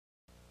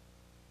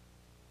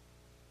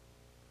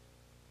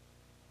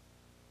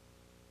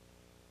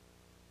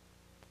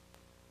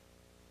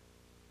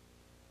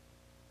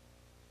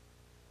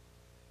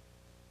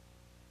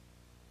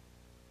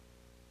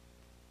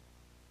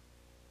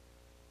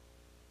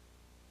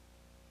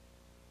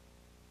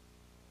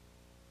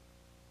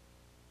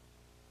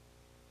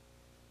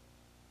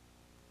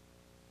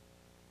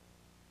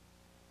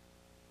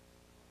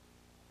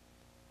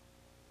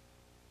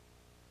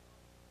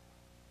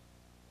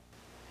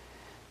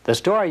The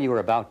story you are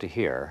about to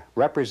hear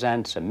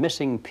represents a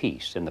missing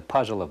piece in the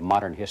puzzle of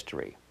modern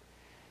history.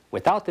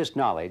 Without this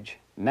knowledge,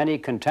 many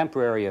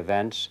contemporary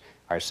events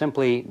are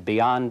simply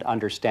beyond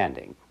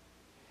understanding.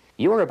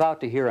 You are about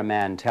to hear a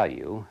man tell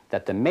you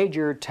that the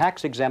major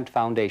tax-exempt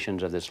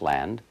foundations of this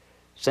land,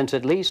 since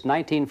at least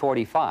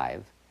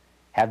 1945,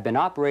 have been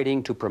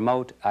operating to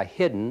promote a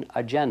hidden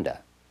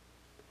agenda.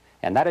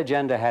 And that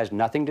agenda has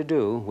nothing to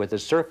do with the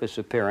surface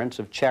appearance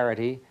of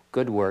charity,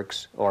 good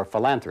works, or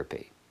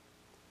philanthropy.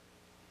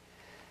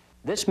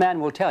 This man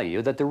will tell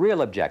you that the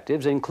real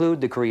objectives include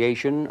the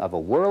creation of a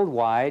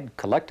worldwide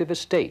collective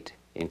estate,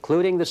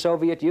 including the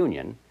Soviet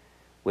Union,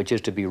 which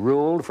is to be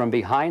ruled from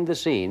behind the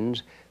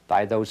scenes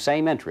by those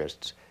same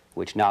interests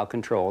which now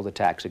control the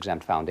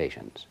tax-exempt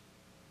foundations.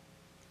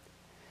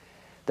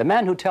 The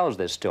man who tells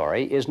this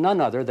story is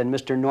none other than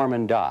Mr.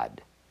 Norman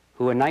Dodd,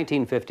 who in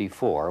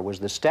 1954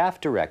 was the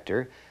staff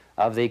director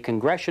of the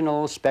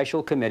Congressional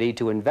Special Committee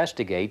to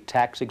investigate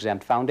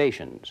tax-exempt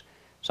foundations,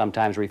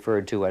 sometimes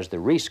referred to as the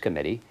Reece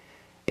Committee,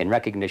 in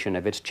recognition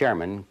of its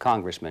chairman,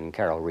 Congressman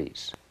Carroll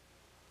Reece.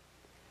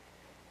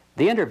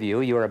 The interview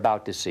you are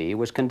about to see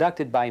was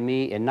conducted by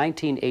me in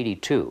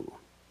 1982.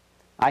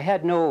 I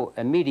had no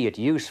immediate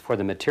use for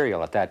the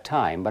material at that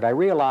time, but I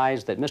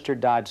realized that Mr.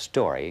 Dodd's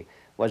story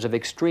was of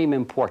extreme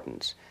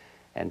importance,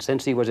 and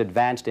since he was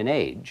advanced in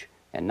age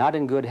and not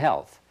in good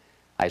health,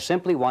 I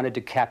simply wanted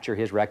to capture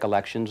his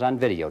recollections on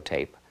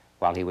videotape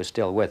while he was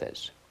still with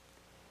us.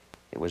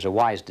 It was a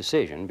wise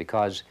decision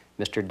because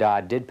Mr.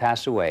 Dodd did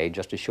pass away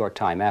just a short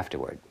time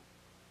afterward.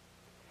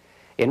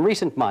 In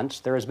recent months,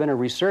 there has been a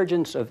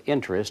resurgence of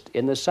interest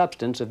in the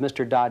substance of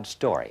Mr. Dodd's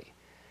story,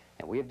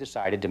 and we have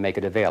decided to make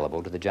it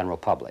available to the general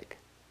public.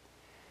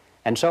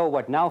 And so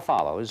what now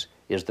follows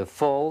is the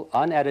full,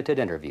 unedited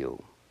interview,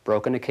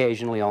 broken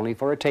occasionally only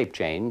for a tape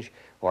change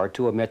or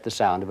to omit the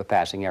sound of a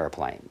passing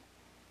airplane.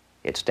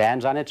 It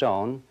stands on its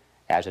own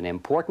as an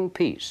important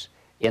piece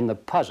in the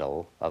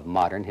puzzle of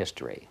modern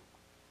history.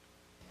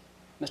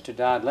 Mr.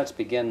 Dodd, let's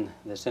begin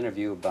this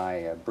interview by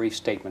a brief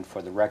statement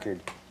for the record,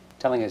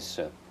 telling us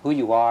who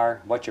you are,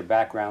 what your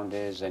background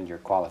is, and your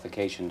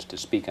qualifications to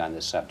speak on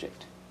this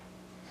subject.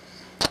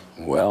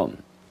 Well,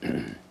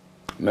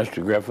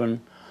 Mr. Griffin,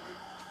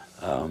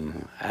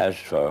 as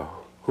for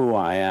who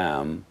I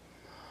am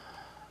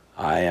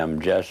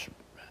just,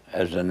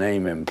 as the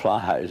name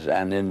implies,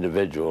 an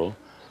individual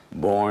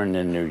born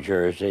in New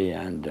Jersey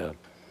and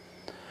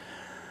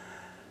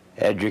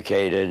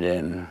educated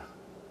in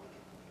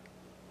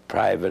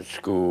private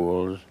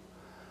schools,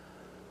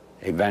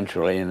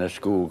 eventually in a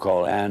school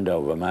called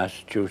Andover,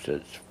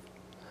 Massachusetts,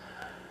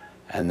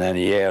 and then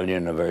Yale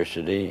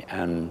University,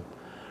 and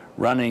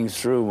running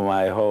through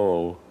my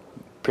whole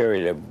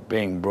period of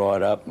being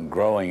brought up and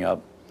growing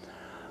up,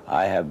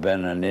 I have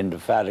been an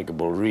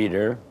indefatigable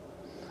reader,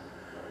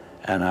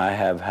 and I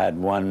have had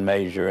one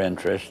major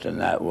interest,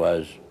 and that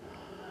was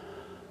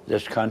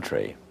this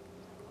country,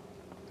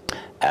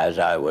 as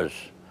I was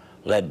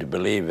led to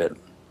believe it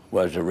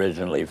was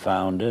originally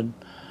founded.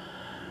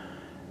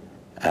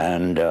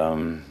 And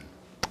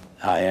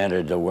I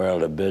entered the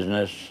world of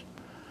business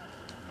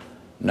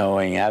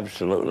knowing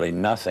absolutely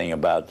nothing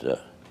about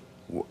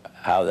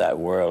how that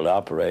world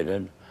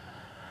operated,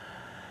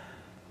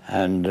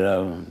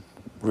 and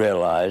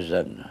realized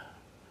that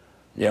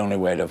the only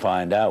way to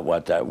find out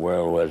what that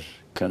world was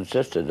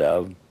consisted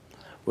of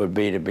would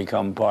be to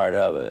become part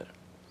of it.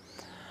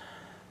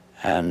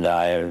 And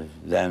I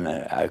then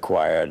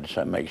acquired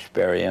some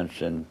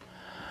experience in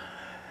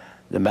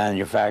the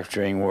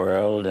manufacturing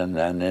world, and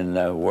then in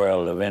the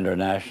world of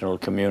international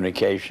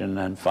communication,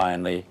 and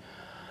finally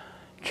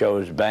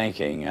chose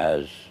banking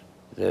as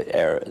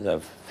the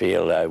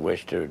field I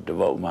wished to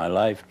devote my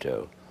life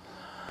to.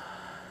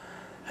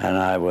 And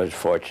I was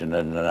fortunate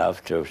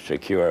enough to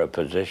secure a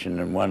position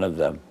in one of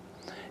the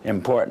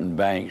important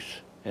banks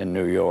in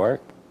New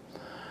York,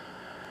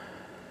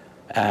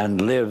 and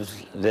lived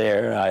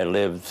there. I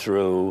lived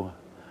through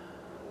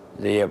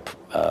the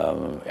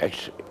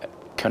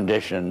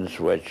conditions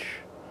which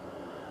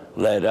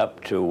led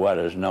up to what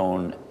is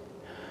known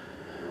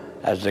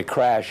as the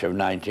crash of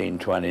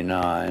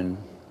 1929,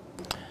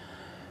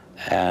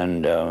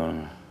 and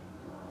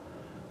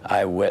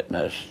I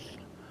witnessed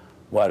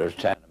what is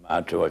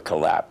tantamount to a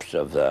collapse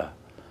of the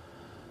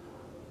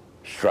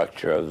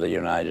structure of the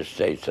United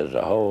States as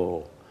a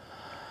whole.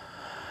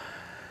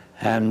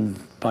 And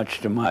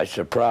much to my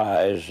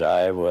surprise,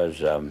 I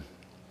was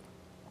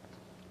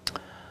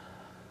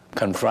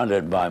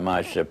confronted by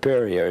my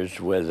superiors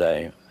with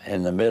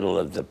in the middle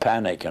of the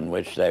panic in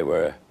which they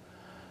were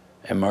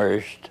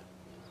immersed,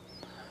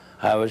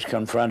 I was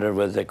confronted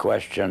with the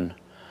question,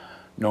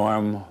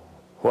 Norm,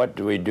 what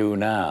do we do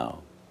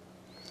now?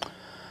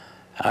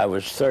 I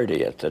was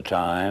 30 at the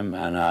time,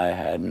 and I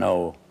had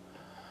no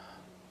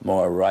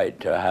more right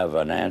to have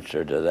an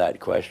answer to that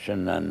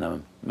question than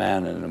the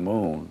man in the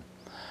moon.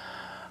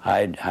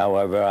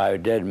 However, I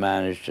did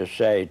manage to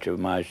say to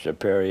my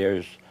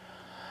superiors,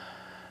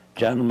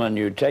 gentlemen,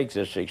 you take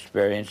this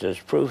experience as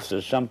proof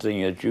of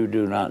something that you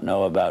do not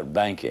know about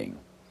banking.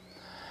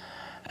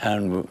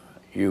 And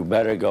you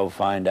better go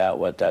find out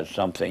what that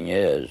something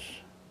is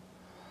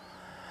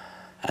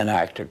and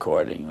act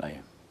accordingly.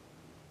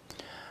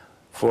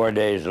 4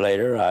 days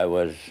later, I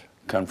was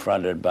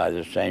confronted by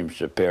the same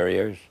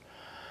superiors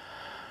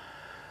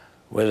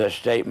with a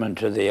statement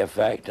to the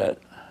effect that,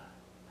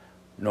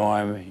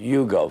 Norm,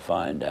 you go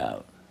find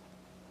out.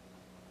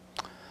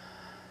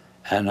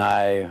 And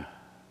I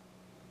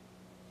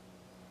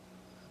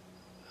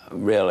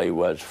really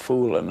was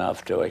fool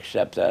enough to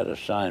accept that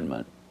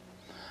assignment,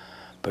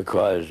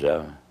 because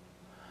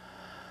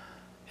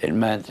it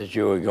meant that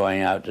you were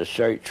going out to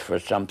search for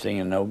something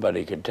and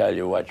nobody could tell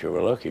you what you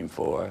were looking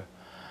for.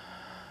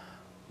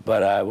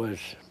 But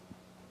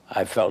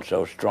I felt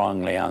so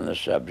strongly on the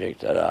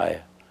subject that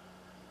I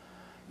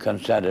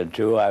consented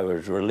to. I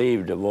was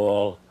relieved of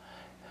all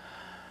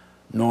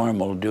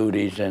normal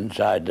duties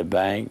inside the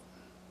bank.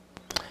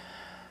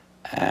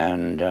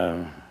 And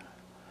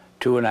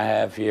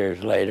 2.5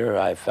 years later,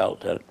 I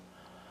felt that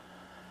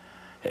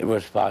it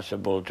was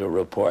possible to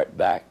report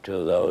back to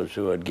those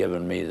who had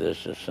given me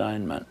this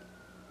assignment.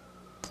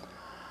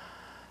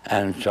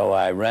 And so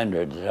I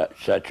rendered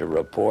such a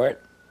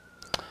report.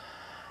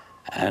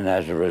 And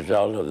as a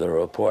result of the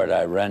report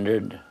I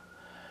rendered,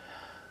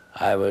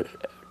 I was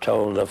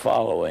told the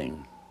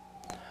following: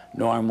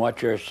 Norm,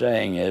 what you're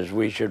saying is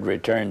we should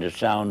return to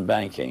sound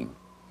banking.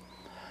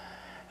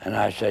 And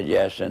I said,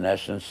 yes, in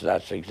essence,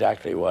 that's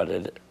exactly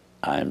what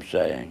I'm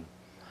saying.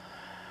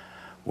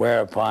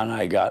 Whereupon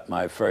I got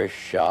my first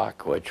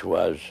shock, which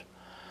was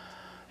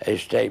a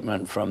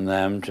statement from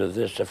them to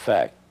this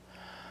effect: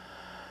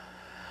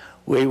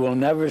 we will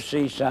never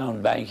see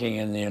sound banking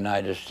in the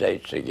United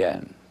States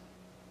again.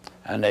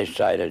 And they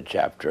cited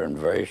chapter and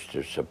verse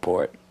to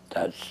support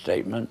that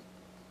statement.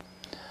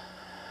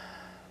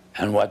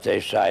 And what they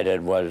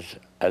cited was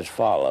as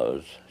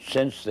follows: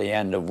 since the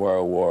end of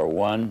World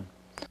War I,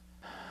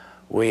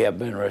 we have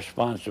been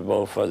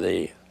responsible for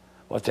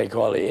what they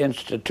call the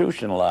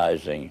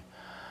institutionalizing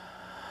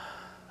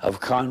of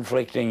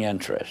conflicting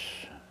interests.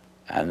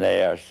 And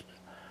they are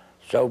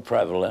so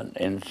prevalent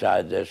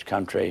inside this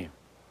country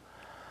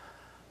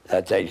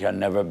that they can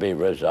never be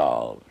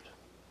resolved.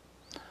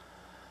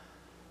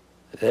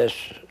 This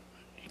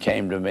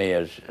came to me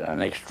as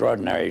an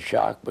extraordinary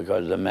shock,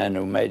 because the men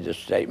who made the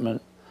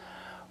statement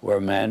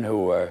were men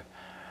who were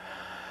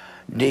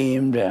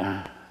deemed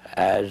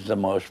as the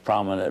most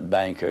prominent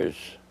bankers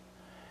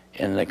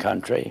in the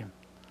country.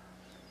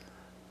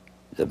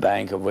 The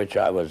bank of which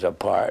I was a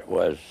part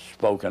was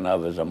spoken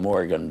of as a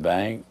Morgan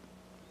bank.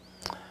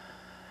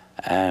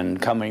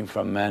 And coming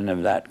from men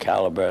of that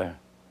caliber,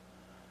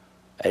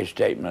 a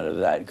statement of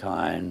that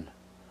kind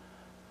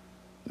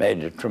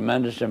made a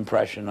tremendous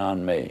impression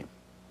on me.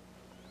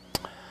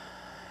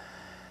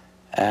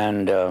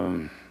 And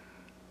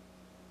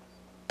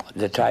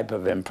the type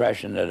of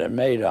impression that it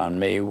made on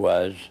me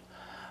was,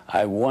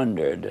 I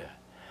wondered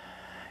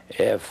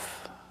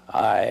if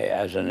I,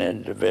 as an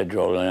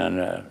individual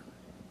and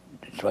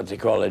it's what they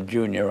call a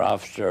junior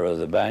officer of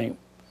the bank,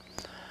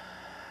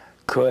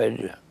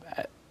 could,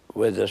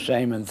 with the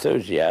same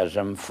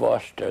enthusiasm,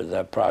 foster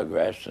the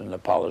progress and the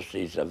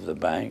policies of the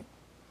bank.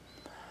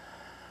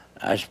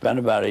 I spent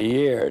about a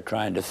year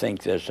trying to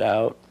think this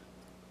out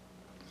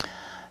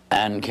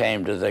and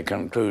came to the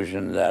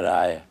conclusion that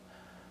I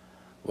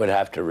would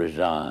have to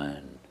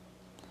resign.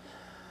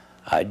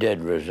 I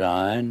did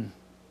resign,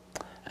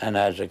 and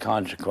as a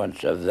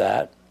consequence of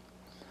that,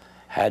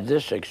 had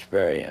this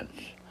experience.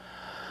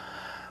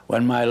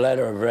 When my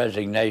letter of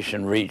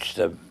resignation reached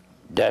the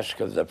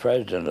desk of the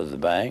president of the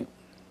bank,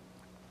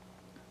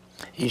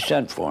 he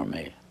sent for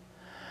me.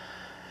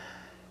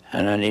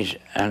 And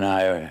then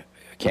I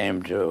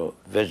came to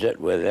visit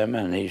with him,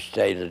 and he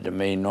stated to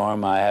me,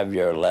 Norm, I have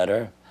your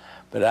letter,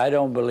 but I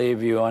don't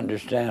believe you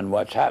understand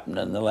what's happened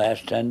in the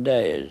last 10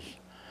 days.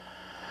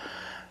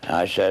 And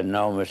I said,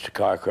 no, Mr.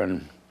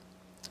 Cochran,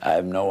 I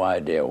have no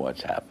idea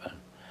what's happened.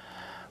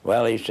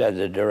 Well, he said,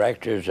 the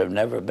directors have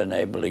never been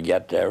able to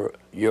get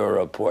your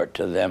report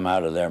to them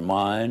out of their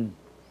mind.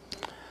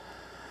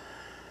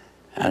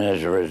 And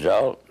as a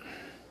result,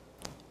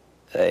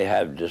 they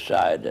have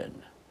decided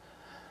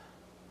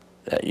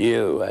that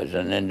you, as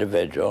an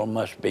individual,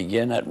 must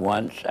begin at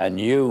once, and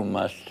you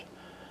must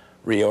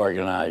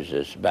reorganize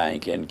this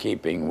bank in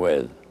keeping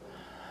with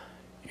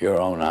your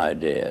own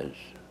ideas.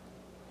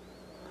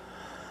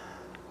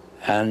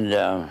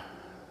 And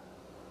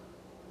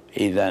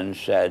he then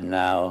said,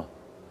 now,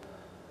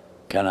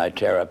 can I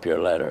tear up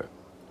your letter?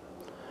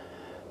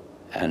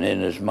 And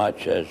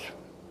inasmuch as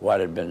what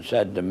had been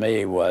said to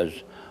me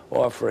was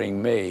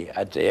offering me,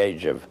 at the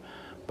age of,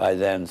 by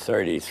then,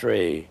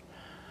 33,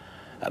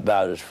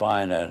 about as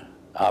fine an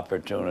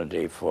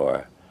opportunity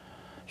for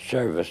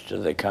service to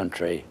the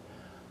country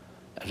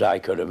as I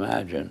could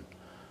imagine,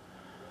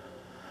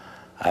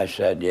 I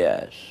said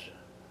yes.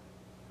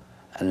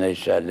 And they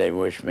said they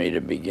wished me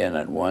to begin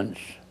at once.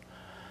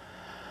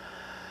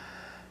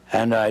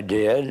 And I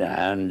did,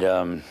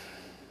 and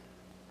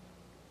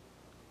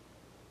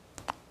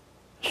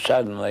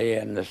suddenly,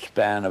 in the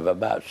span of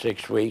about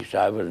 6 weeks,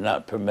 I was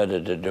not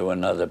permitted to do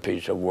another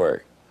piece of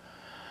work.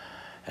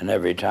 And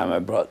every time I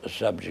brought the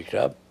subject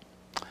up,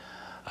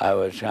 I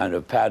was kind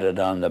of patted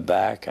on the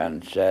back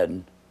and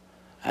said,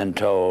 and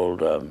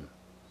told,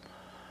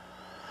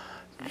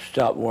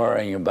 stop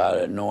worrying about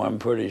it, Norm.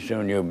 Pretty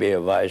soon you'll be a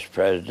vice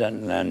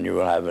president, and then you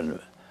will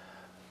have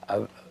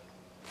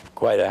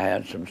quite a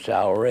handsome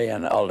salary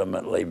and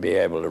ultimately be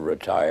able to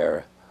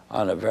retire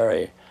on a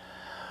very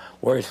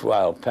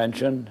worthwhile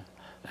pension.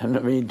 In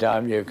the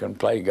meantime, you can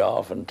play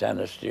golf and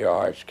tennis to your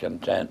heart's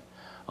content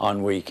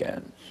on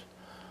weekends.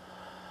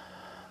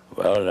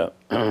 Well,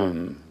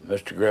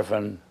 Mr.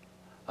 Griffin,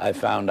 I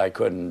found I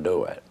couldn't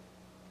do it.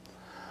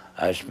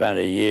 I spent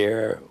a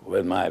year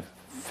with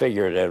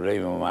figuratively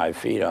with my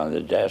feet on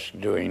the desk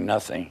doing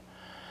nothing,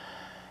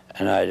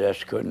 and I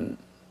just couldn't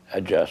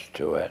adjust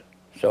to it.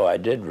 So I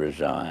did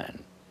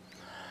resign.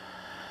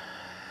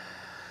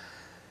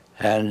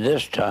 And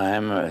this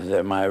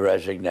time, my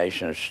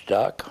resignation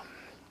stuck,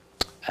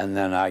 and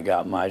then I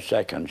got my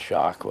second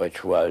shock,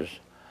 which was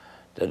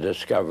the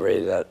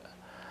discovery that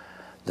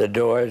the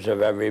doors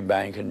of every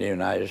bank in the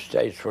United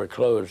States were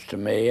closed to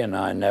me, and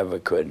I never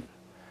could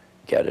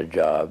get a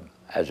job,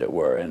 as it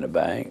were, in a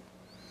bank.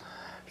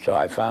 So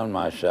I found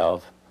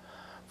myself,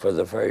 for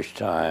the first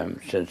time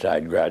since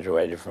I'd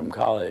graduated from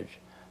college,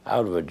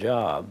 out of a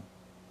job.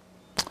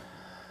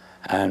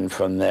 And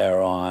from there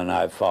on,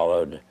 I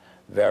followed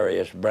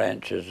various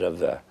branches of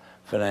the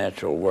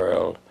financial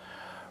world,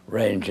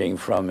 ranging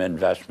from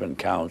investment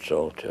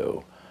counsel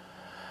to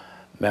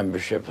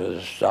membership of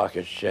the stock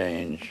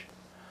exchange,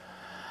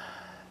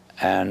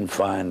 and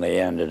finally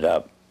ended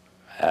up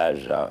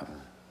as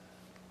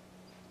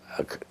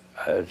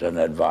an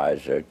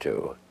advisor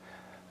to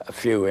a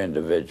few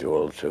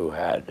individuals who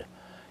had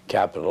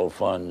capital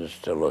funds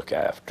to look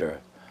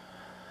after.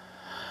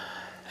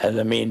 In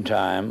the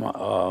meantime,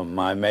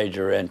 my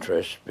major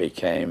interest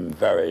became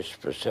very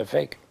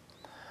specific,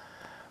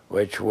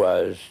 which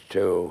was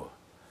to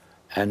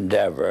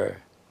endeavor,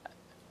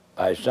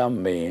 by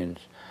some means,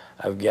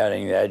 of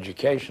getting the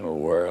educational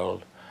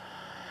world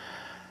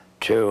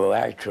to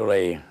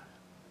actually,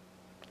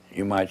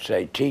 you might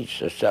say, teach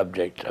the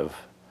subject of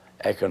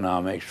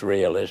economics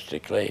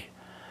realistically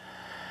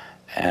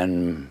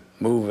and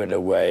move it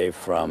away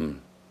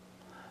from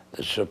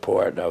the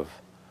support of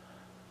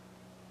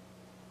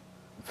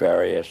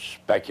various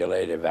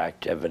speculative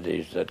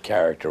activities that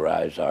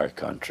characterize our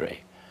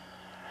country.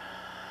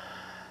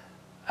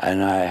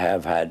 And I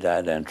have had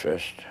that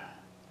interest,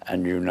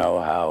 and you know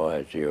how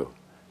as you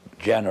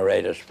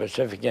generate a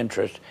specific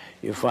interest,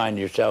 you find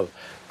yourself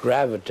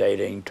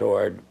gravitating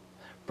toward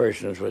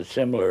persons with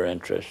similar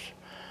interests.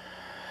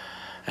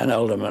 And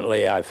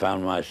ultimately, I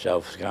found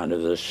myself kind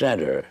of the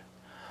center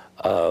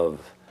of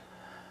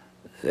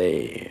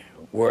the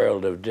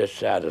world of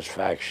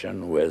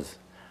dissatisfaction with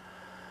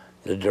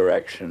the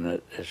direction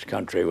that this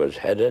country was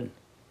headed.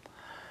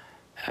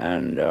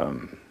 And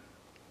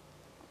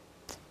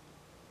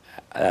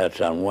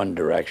that's on one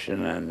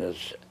direction, and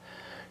this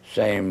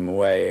same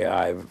way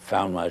I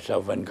found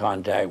myself in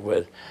contact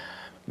with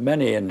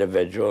many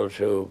individuals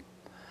who,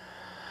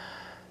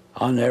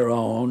 on their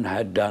own,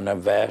 had done a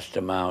vast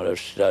amount of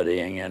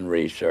studying and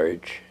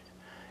research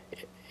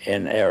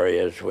in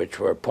areas which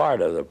were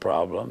part of the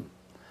problem.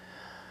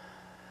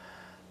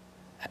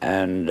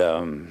 And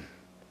well,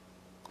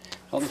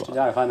 Mr.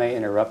 Dodd, if I may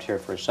interrupt here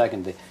for a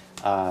second,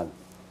 at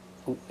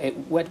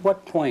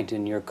what point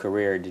in your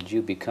career did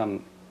you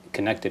become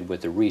connected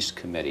with the Reece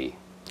Committee?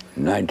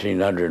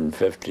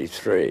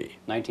 1953.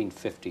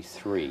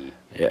 1953.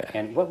 Yeah.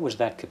 And what was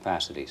that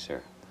capacity,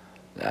 sir?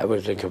 That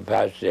was the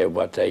capacity of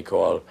what they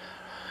call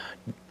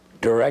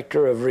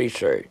Director of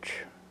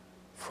Research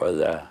for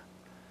the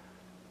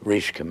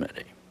Reece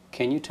Committee.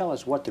 Can you tell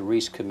us what the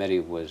Reece Committee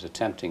was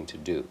attempting to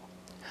do?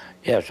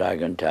 Yes, I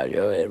can tell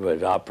you. It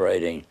was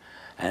operating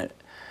and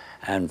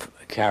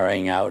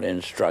carrying out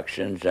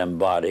instructions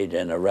embodied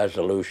in a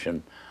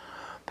resolution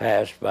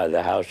passed by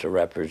the House of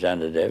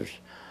Representatives,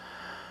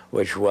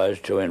 which was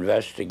to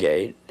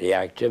investigate the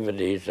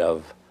activities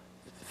of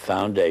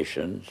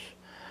foundations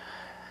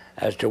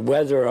as to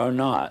whether or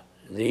not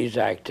these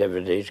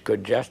activities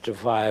could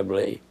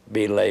justifiably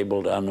be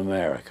labeled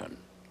un-American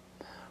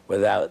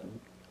without,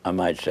 I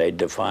might say,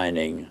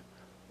 defining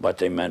what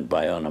they meant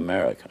by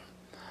un-American.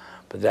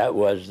 But that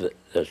was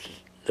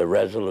the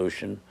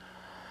resolution,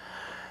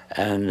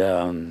 and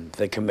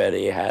the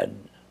committee had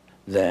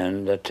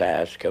then the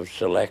task of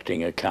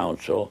selecting a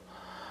council,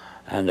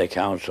 and the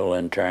council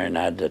in turn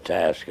had the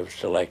task of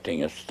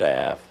selecting a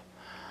staff,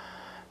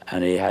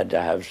 and he had to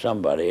have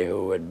somebody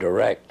who would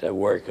direct the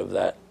work of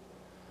that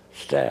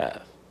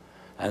staff.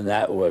 And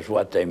that was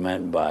what they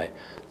meant by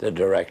the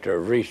Director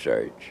of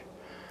Research.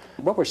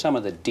 What were some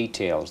of the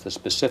details, the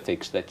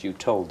specifics that you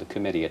told the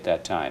committee at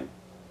that time?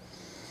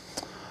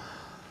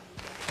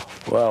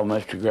 Well,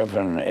 Mr.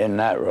 Griffin, in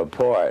that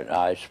report,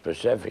 I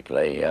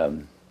specifically,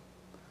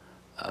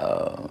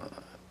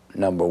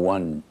 number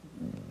one,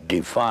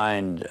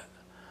 defined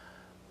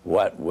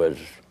what was,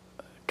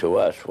 to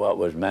us, what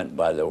was meant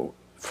by the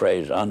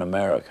phrase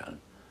un-American.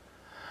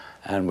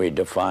 And we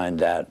defined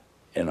that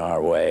in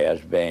our way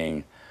as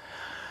being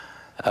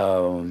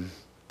a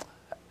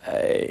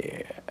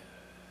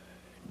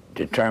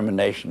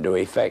determination to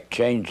effect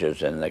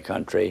changes in the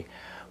country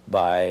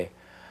by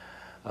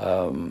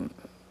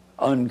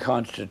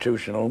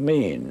unconstitutional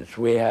means.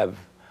 We have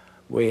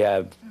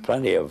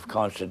plenty of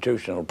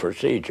constitutional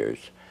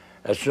procedures,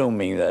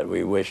 assuming that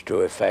we wish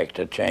to effect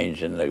a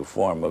change in the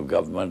form of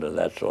government or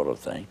that sort of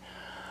thing.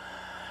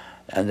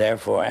 And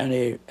therefore,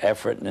 any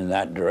effort in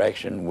that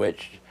direction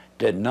which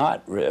did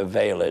not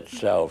avail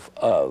itself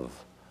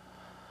of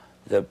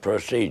the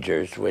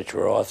procedures which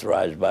were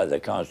authorized by the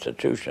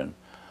Constitution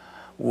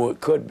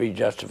could be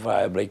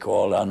justifiably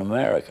called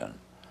un-American.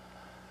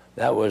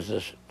 That was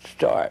the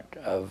start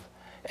of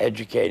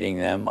educating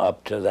them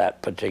up to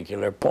that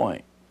particular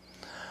point.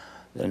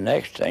 The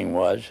next thing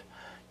was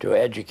to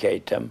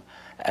educate them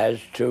as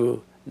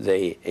to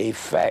the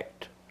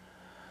effect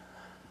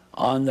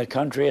on the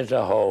country as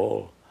a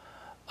whole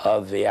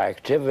of the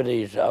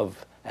activities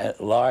of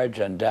large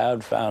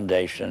endowed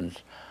foundations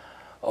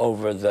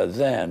over the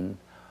then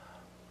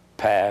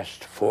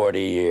past 40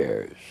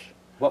 years.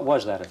 What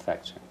was that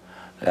effect, sir?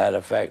 That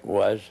effect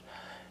was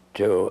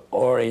to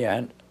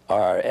orient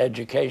our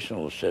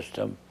educational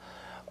system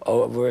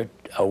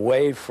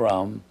away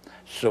from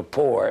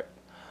support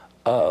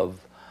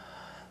of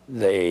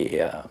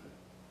the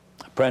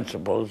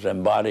principles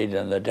embodied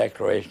in the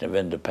Declaration of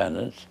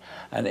Independence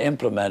and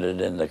implemented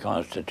in the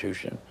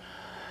Constitution,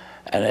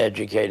 and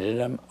educated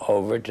them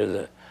over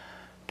to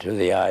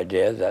the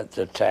idea that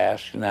the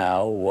task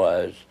now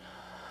was,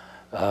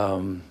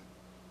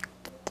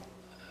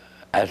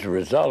 as a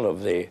result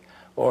of the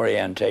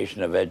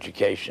orientation of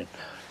education,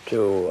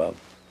 to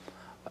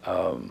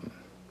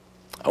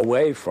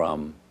away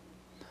from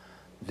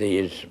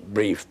these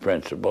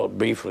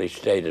briefly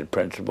stated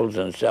principles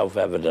and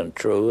self-evident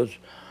truths.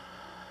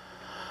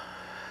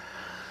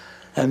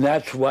 And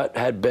that's what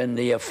had been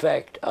the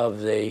effect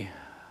of the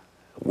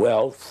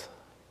wealth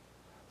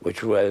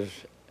which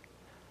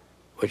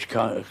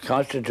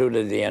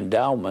constituted the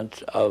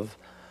endowments of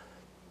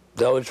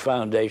those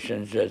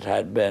foundations that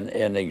had been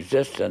in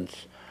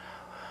existence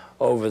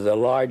over the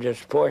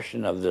largest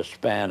portion of the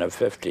span of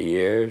 50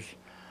 years,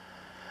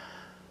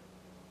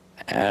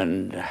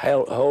 and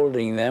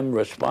holding them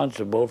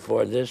responsible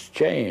for this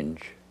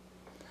change.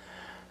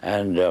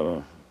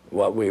 And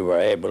what we were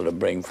able to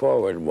bring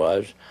forward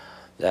was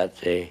that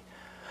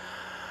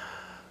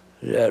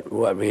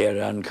what we had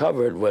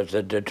uncovered was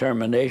the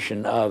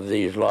determination of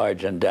these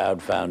large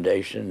endowed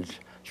foundations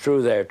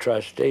through their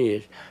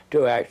trustees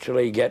to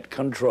actually get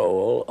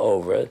control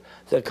over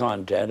the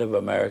content of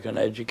American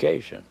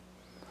education.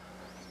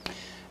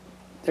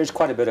 There's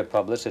quite a bit of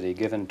publicity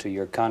given to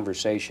your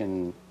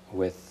conversation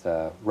with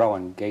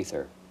Rowan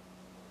Gaither.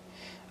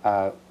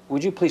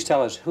 Would you please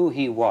tell us who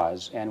he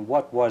was and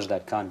what was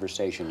that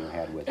conversation you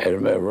had with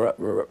him?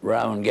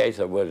 Rowan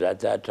Gaither was at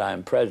that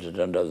time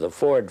president of the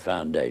Ford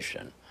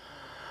Foundation.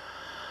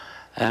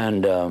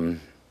 And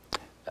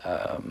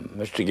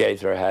Mr.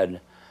 Gaither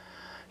had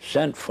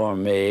sent for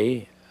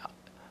me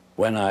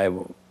when I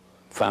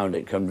found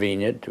it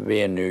convenient to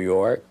be in New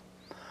York,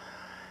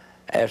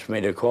 asked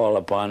me to call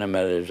upon him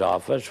at his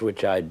office,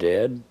 which I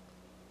did.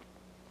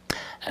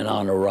 And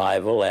on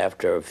arrival,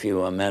 after a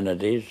few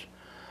amenities,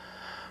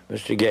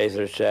 Mr.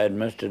 Gaither said,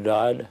 "Mr.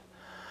 Dodd,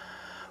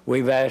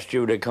 we've asked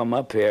you to come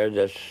up here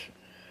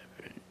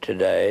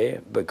today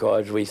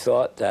because we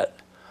thought that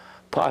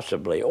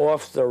possibly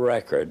off the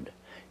record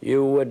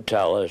you would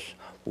tell us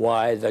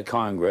why the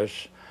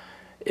Congress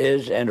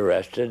is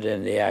interested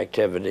in the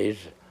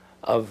activities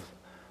of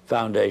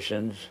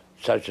foundations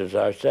such as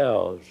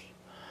ourselves."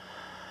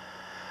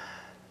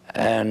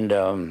 And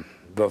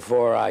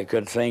before I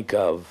could think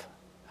of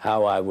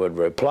how I would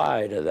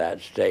reply to that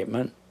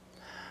statement,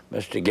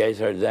 Mr.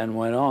 Gaither then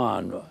went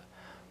on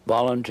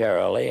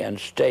voluntarily and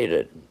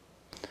stated,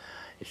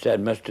 he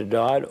said, "Mr.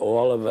 Dodd,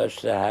 all of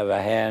us that have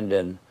a hand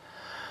in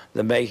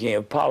the making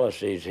of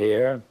policies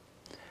here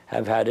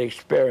have had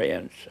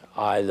experience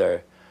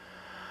either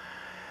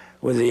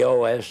with the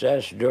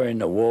OSS during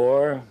the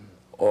war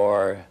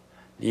or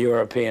the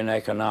European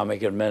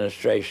Economic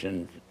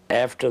Administration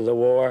after the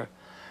war.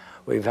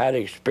 We've had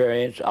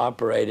experience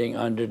operating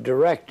under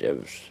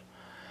directives,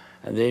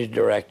 and these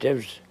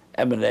directives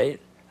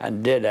emanate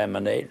and did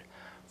emanate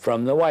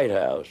from the White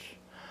House.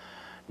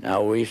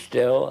 Now we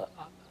still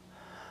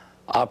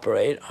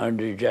operate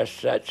under just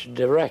such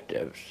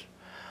directives.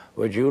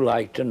 Would you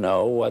like to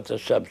know what the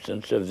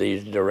substance of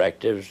these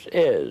directives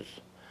is?"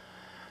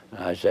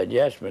 And I said,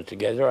 "Yes, Mr.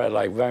 Gaither, I'd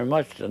like very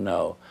much to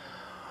know."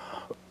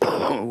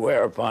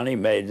 Whereupon he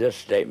made this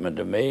statement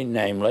to me,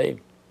 namely,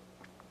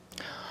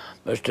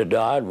 "Mr.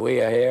 Dodd, we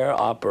here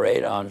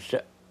operate on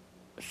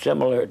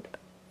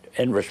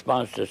in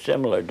response to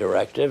similar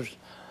directives,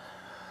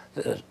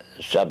 the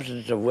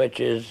substance of which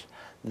is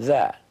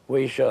that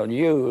we shall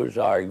use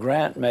our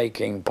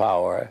grant-making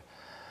power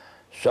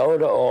so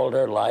to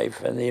alter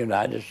life in the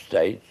United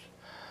States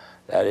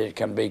that it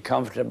can be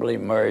comfortably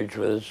merged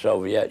with the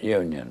Soviet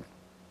Union."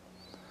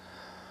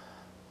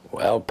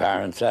 Well,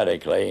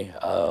 parenthetically,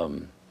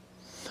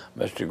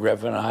 Mr.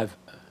 Griffin,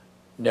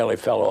 nearly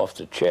fell off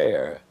the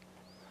chair.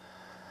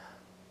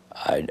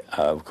 I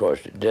of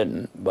course,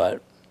 didn't,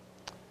 but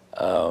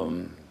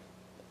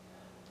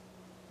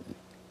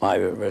my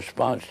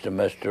response to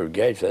Mr.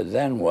 Gaither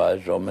then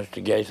was, well,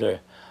 Mr. Gaither,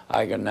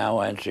 I can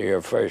now answer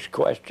your first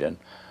question.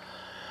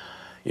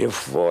 You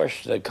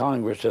forced the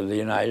Congress of the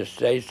United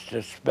States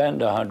to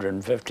spend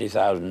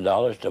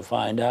 $150,000 to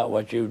find out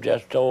what you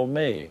just told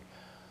me.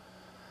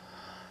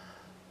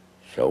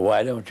 So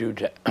why don't you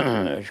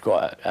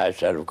I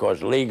said, of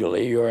course,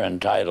 legally you're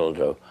entitled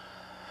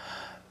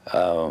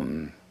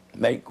to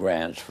make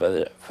grants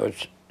for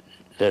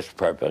this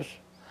purpose,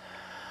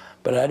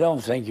 but I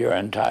don't think you're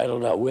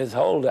entitled to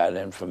withhold that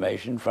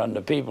information from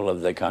the people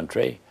of the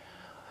country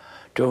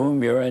to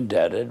whom you're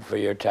indebted for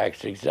your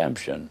tax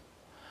exemption.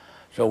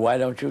 So why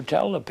don't you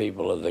tell the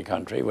people of the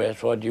country,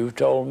 that's what you've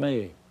told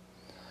me?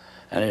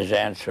 And his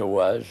answer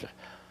was,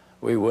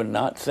 we would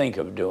not think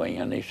of doing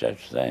any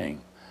such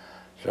thing.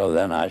 So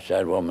then I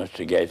said, well,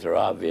 Mr. Gaither,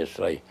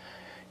 obviously,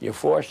 you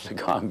forced the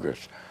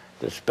Congress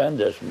to spend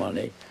this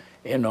money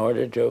in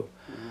order to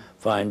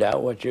find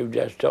out what you've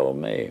just told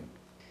me.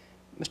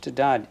 Mr.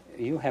 Dodd,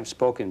 you have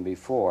spoken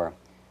before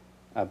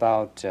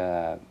about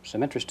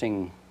some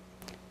interesting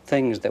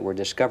things that were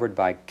discovered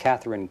by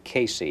Catherine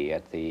Casey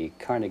at the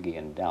Carnegie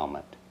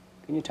Endowment.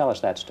 Can you tell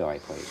us that story,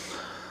 please?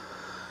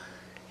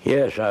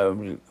 Yes,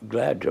 I'm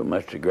glad to,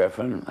 Mr.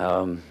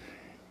 Griffin.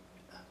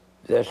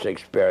 This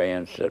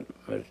experience that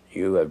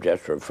you have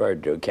just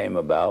referred to came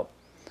about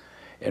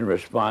in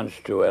response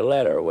to a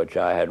letter which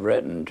I had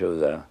written to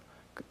the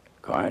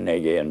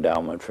Carnegie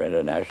Endowment for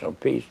International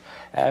Peace,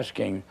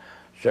 asking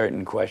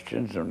certain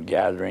questions and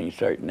gathering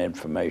certain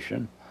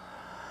information.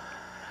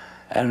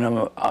 And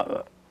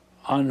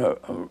on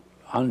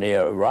the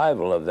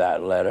arrival of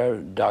that letter,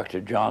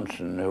 Dr.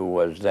 Johnson, who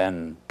was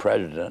then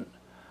president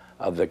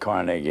of the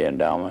Carnegie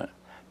Endowment,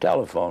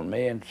 telephoned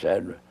me and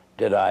said,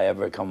 did I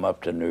ever come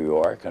up to New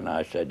York? And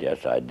I said,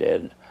 yes, I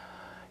did,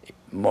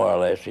 more or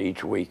less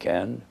each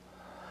weekend.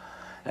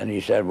 And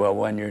he said, well,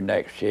 when you're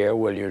next here,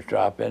 will you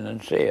drop in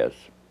and see us?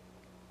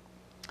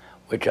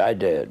 Which I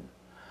did.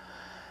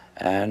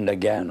 And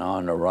again,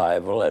 on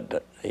arrival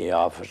at the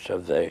office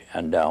of the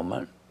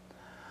endowment,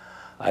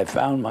 I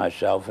found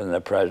myself in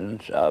the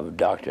presence of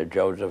Dr.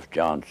 Joseph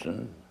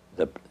Johnson,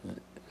 the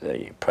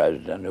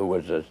president, who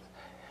was a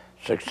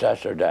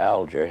successor to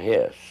Alger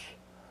Hiss,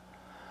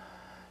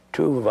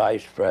 two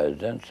vice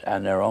presidents,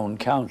 and their own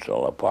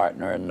counsel, a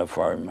partner in the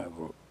firm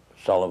of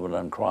Sullivan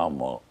and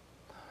Cromwell.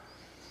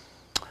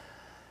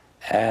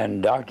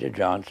 And Dr.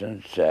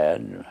 Johnson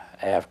said,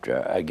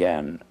 after,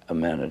 again,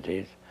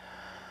 amenities,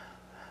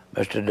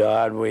 Mr.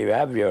 Dodd, we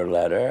have your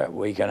letter.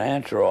 We can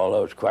answer all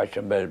those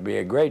questions, but it'd be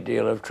a great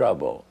deal of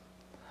trouble.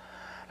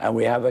 And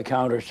we have a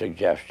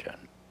counter-suggestion.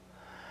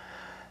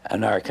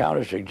 And our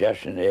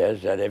counter-suggestion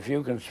is that if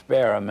you can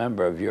spare a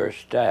member of your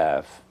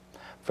staff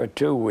for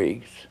 2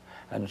 weeks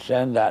and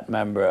send that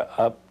member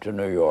up to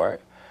New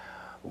York,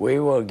 we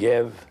will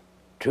give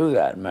to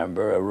that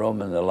member a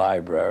room in the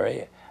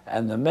library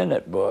and the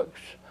minute books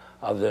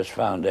of this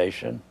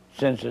foundation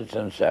since its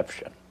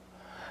inception.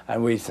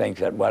 And we think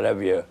that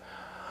whatever you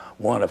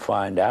want to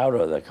find out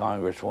or the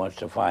Congress wants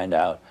to find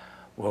out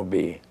will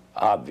be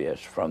obvious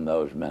from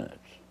those minutes.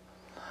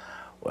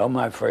 Well,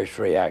 my first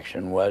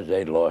reaction was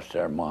they'd lost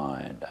their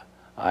mind.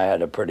 I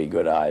had a pretty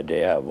good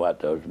idea of what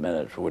those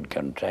minutes would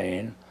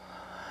contain,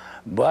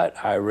 but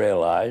I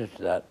realized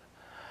that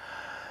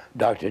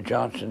Dr.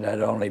 Johnson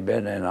had only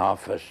been in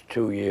office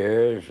 2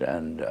 years,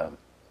 and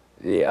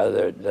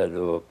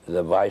the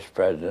vice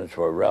presidents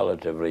were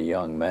relatively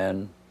young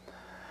men,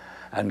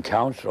 and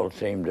counsel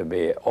seemed to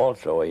be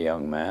also a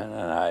young man,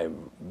 and I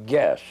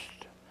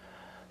guessed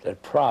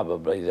that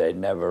probably they'd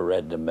never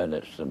read the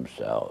minutes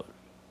themselves.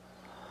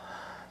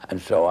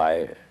 And so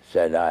I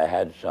said I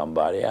had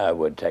somebody, I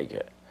would take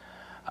it.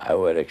 I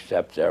would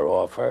accept their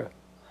offer,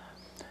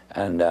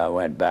 and I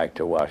went back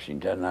to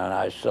Washington, and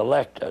I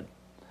selected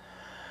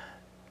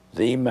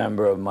the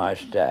member of my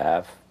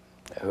staff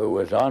who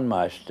was on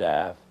my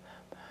staff,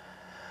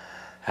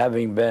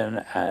 having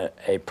been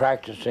a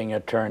practicing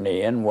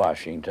attorney in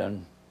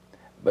Washington,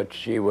 but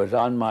she was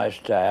on my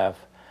staff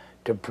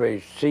to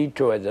see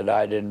to it that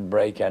I didn't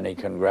break any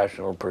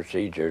congressional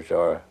procedures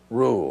or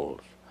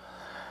rules.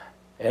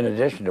 In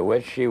addition to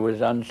which, she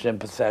was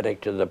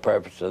unsympathetic to the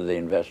purpose of the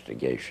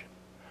investigation.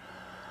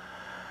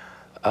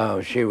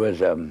 She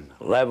was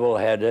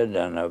level-headed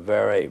and a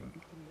very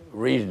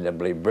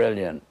reasonably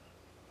brilliant,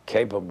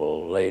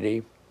 capable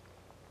lady.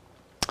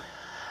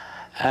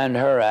 And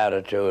her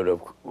attitude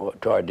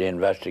toward the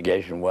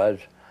investigation was,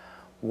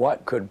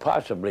 what could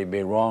possibly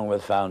be wrong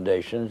with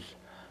foundations?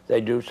 They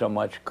do so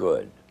much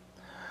good.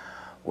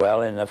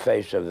 Well, in the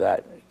face of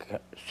that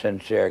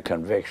sincere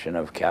conviction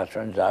of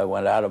Catherine's, I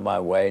went out of my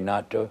way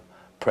not to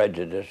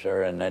prejudice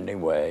her in any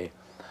way.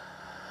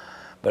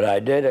 But I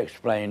did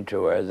explain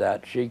to her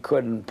that she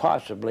couldn't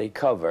possibly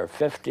cover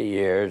 50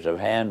 years of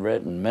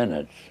handwritten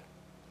minutes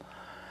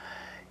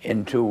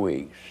in 2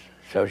 weeks.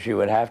 So she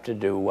would have to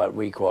do what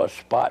we call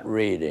spot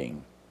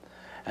reading.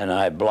 and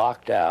I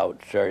blocked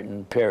out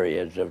certain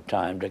periods of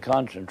time to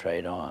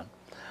concentrate on.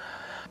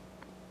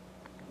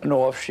 And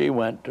off she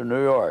went to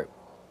New York.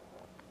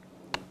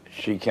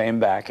 She came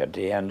back at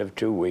the end of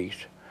 2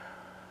 weeks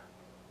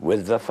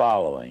with the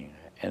following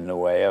in the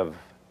way of,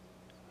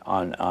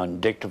 on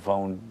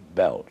dictaphone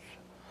belts.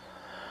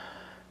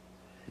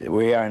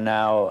 We are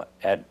now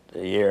at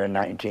the year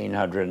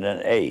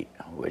 1908,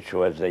 which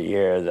was the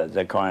year that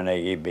the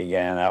Carnegie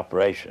began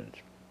operations.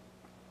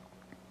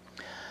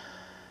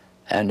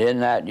 And in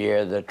that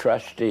year, the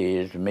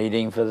trustees,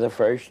 meeting for the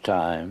first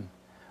time,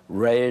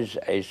 raised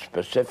a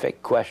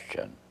specific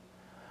question,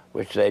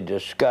 which they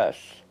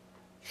discussed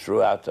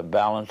throughout the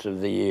balance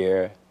of the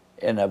year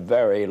in a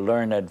very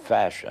learned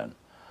fashion.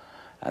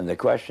 And the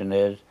question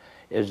is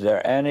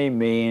there any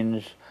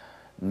means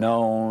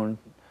known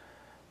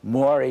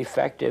more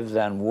effective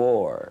than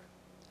war,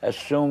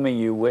 assuming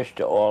you wish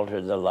to alter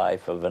the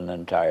life of an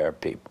entire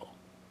people?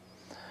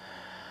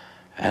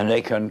 And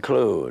they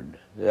conclude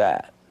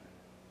that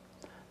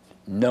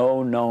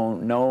no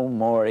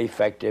more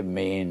effective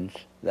means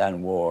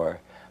than war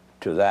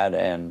to that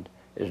end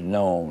is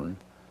known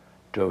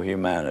to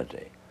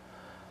humanity.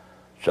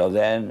 So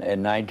then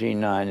in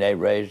 1909 they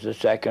raised the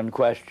second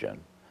question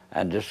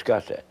and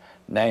discussed it,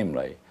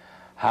 namely,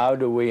 how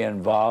do we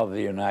involve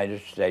the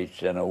United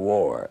States in a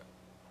war?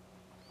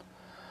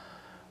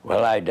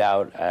 Well, I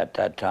doubt at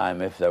that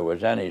time if there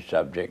was any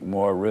subject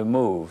more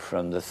removed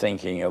from the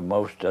thinking of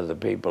most of the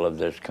people of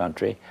this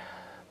country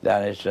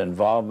than its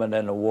involvement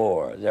in a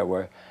war. There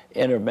were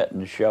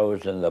intermittent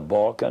shows in the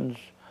Balkans,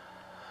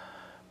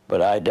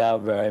 but I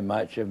doubt very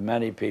much if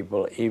many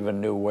people even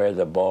knew where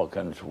the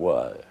Balkans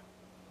was.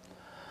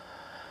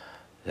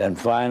 Then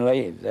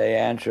finally, they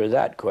answer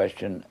that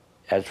question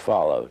as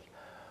follows.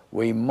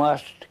 We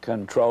must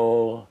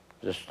control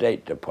the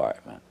State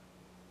Department.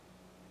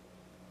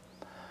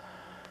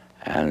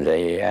 And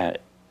then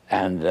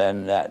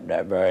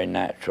that very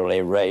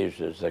naturally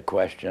raises the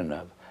question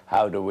of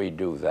how do we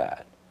do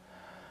that?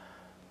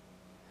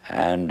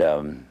 And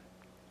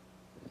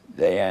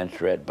they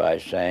answer it by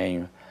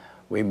saying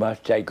we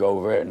must take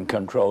over and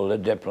control the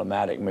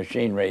diplomatic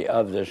machinery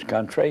of this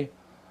country.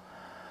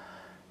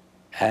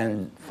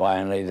 And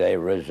finally they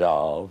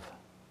resolve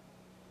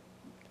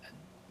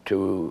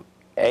to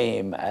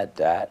aim at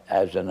that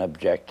as an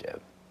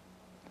objective.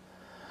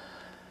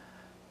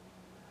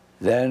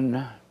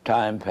 Then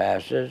time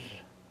passes,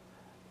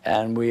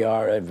 and we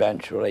are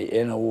eventually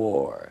in a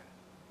war,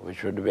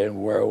 which would have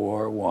been World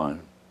War I.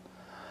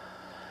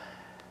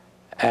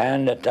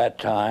 And at that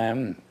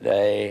time,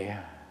 they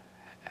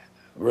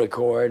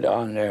record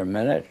on their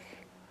minutes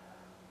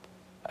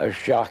a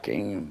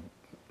shocking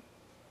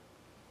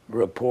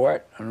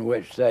report in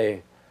which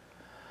they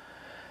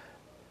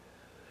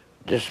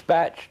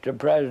dispatched to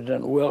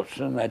President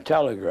Wilson a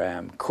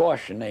telegram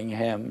cautioning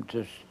him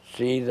to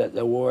see that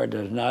the war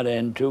does not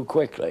end too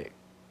quickly.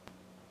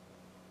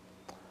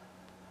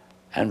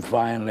 And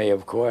finally,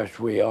 of course,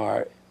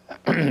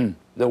 the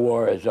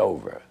war is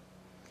over.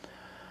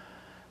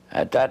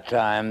 At that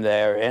time,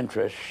 their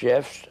interest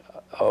shifts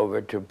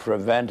over to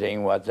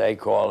preventing what they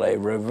call a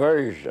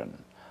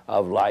reversion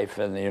of life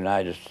in the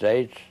United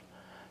States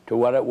to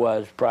what it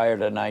was prior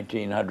to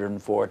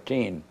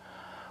 1914,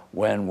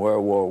 when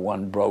World War I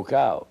broke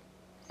out.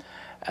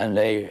 And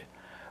they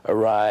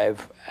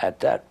arrive at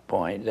that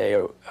point,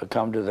 they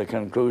come to the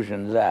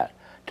conclusion that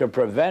to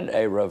prevent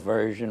a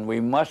reversion, we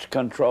must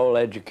control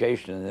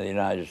education in the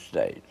United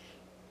States.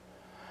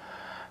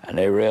 And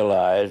they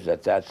realize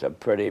that that's a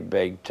pretty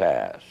big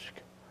task.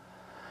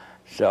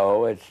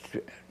 So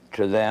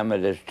to them,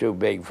 it is too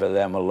big for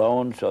them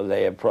alone, so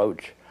they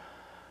approach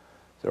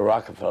the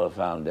Rockefeller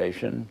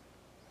Foundation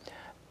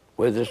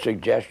with the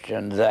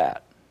suggestion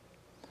that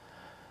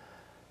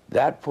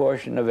that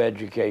portion of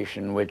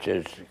education which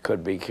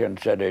could be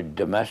considered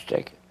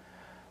domestic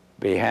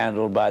be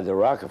handled by the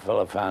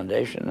Rockefeller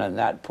Foundation, and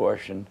that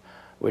portion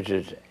which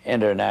is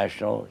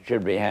international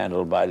should be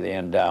handled by the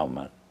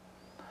endowment.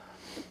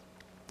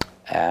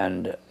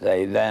 And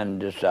they then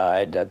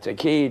decide that the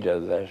key to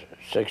the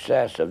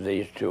success of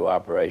these two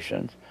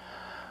operations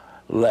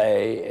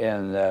lay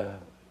in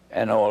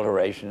an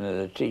alteration of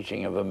the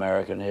teaching of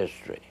American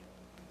history.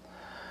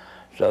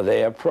 So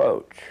they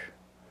approach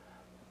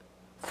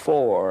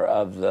 4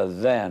 of the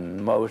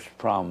then most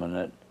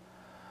prominent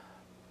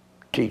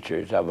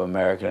teachers of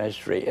American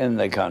history in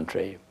the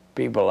country,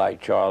 people like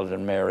Charles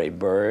and Mary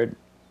Bird,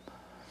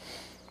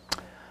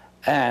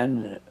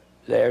 and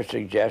their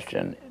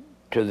suggestion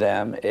to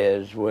them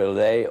is, will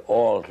they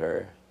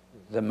alter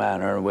the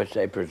manner in which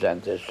they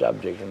present this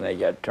subject, and they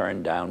get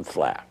turned down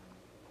flat.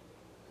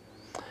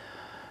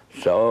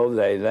 So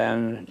they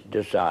then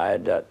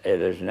decide that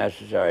it is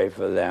necessary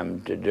for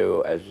them to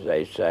do, as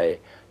they say,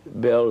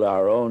 build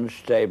our own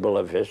stable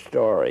of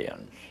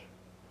historians.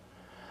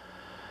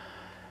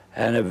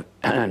 And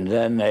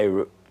then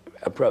they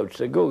approach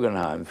the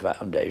Guggenheim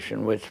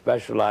Foundation, which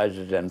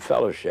specializes in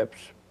fellowships,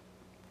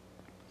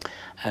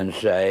 and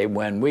say,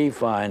 when we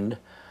find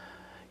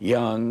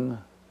young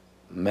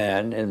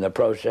men in the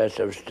process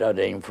of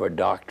studying for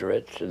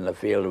doctorates in the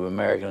field of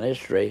American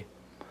history,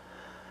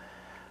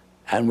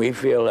 and we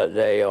feel that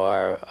they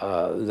are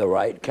the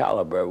right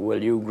caliber.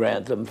 Will you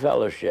grant them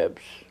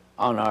fellowships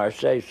on our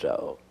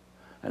say-so?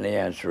 And the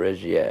answer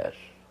is yes.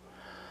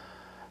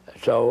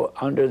 So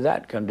under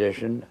that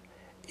condition,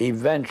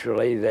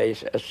 eventually they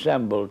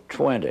assembled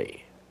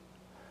 20.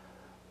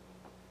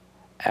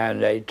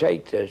 And they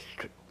take this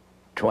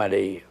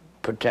 20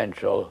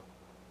 potential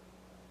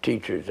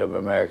teachers of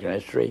American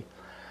history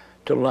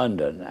to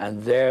London,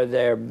 and there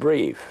they're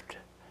briefed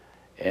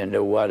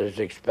into what is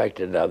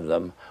expected of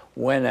them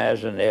when,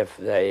 as and if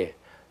they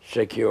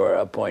secure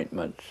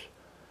appointments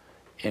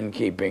in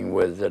keeping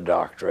with the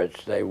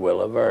doctorates they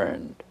will have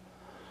earned.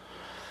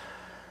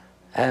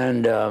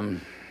 And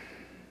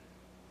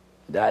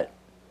that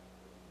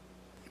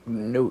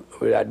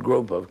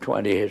group of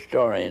 20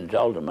 historians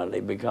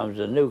ultimately becomes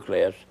the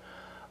nucleus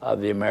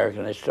of the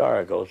American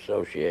Historical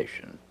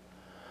Association.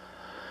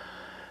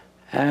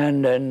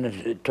 And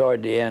then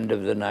toward the end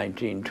of the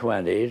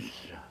 1920s,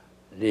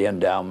 the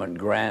endowment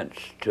grants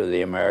to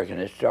the American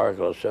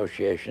Historical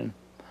Association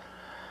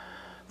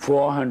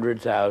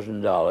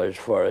 $400,000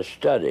 for a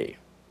study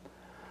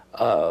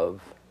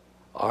of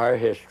our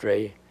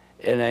history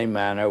in a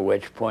manner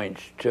which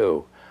points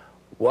to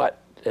what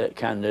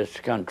can this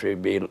country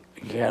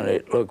can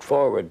it look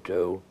forward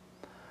to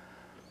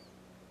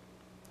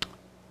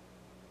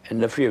in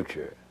the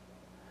future.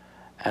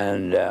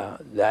 And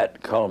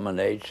that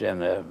culminates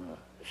in a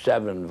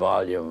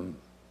 7-volume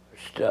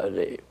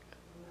study,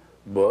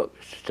 the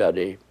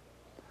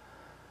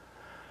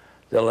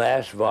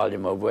last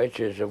volume of which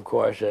is, of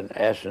course, in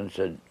essence,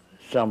 a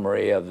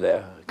summary of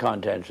the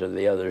contents of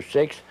the other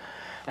 6.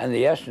 And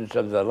the essence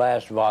of the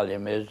last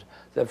volume is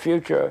the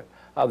future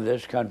of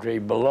this country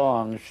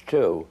belongs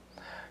to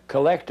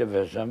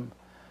collectivism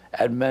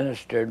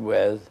administered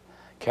with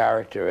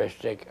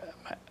characteristic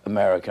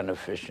American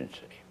efficiency.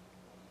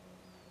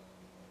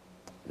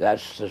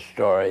 That's the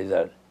story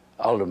that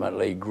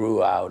ultimately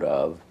grew out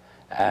of,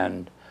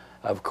 and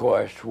of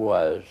course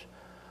was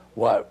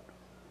what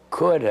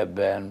could have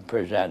been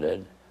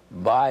presented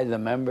by the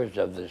members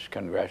of this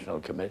congressional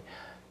committee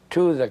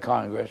to the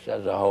Congress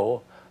as a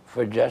whole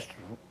for just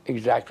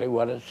exactly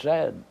what it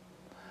said.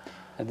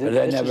 But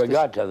they never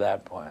got to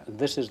that point.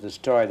 This is the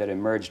story that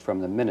emerged from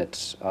the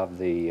minutes of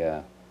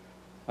the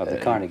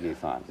Carnegie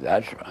Fund.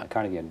 That's right.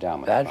 Carnegie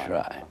Endowment Fund. That's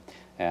right.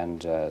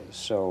 And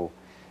so...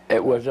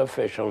 It was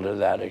official to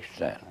that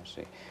extent. I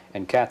see.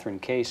 And Catherine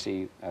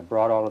Casey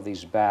brought all of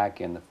these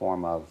back in the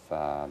form of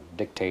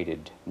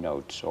dictated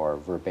notes or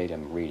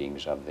verbatim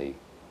readings of the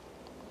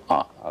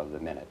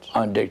minutes.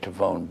 On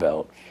dictaphone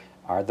belts.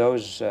 Are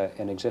those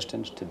in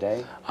existence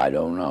today? I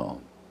don't know.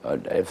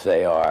 But if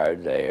they are,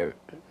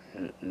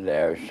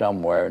 they're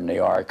somewhere in the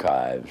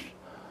archives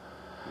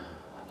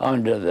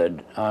under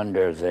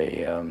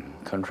the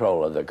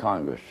control of the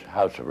Congress,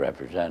 House of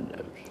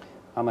Representatives.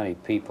 How many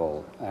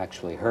people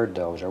actually heard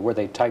those, or were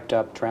they typed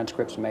up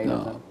transcripts made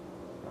of them?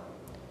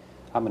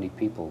 How many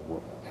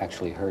people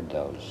actually heard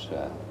those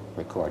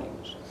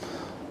recordings?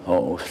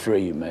 Oh,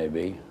 3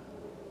 maybe.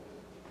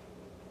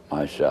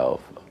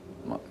 Myself,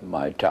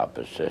 my top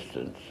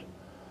assistants,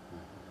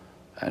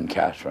 and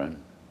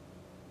Catherine.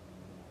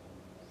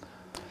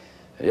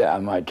 Yeah, I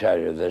might tell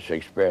you this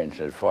experience,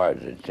 as far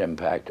as its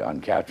impact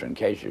on Catherine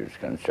Casey was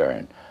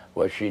concerned,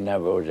 was she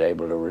never was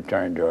able to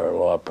return to her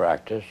law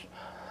practice.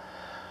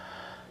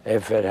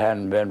 If it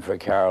hadn't been for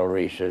Carroll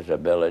Reece's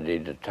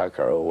ability to tuck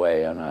her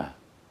away on a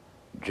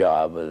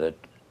job with the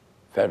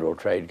Federal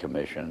Trade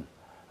Commission,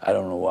 I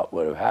don't know what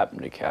would have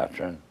happened to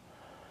Catherine,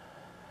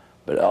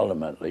 but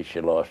ultimately she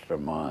lost her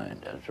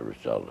mind as a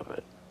result of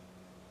it.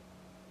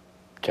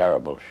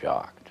 Terrible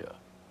shock to her.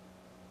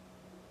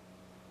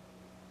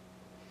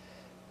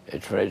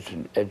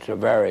 It's a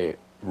very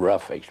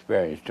rough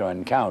experience to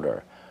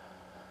encounter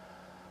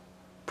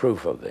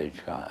proof of these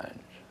kinds.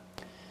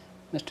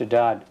 Mr.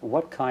 Dodd,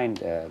 what kind,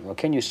 well,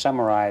 can you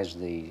summarize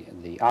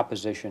the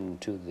opposition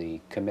to the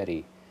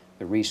committee,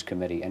 the Reece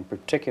Committee, and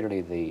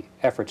particularly the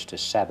efforts to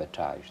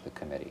sabotage the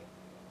committee?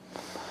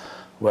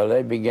 Well,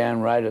 they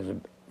began right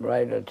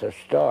at the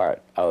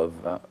start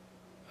of the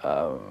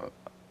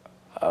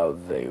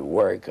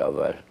work of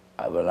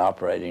an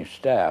operating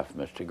staff,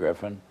 Mr.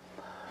 Griffin,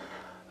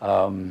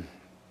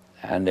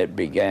 and it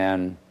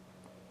began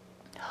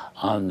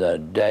on the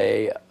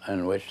day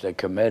in which the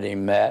committee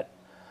met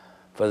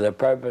for the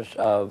purpose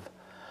of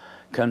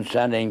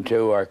consenting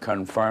to or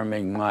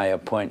confirming my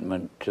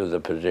appointment to the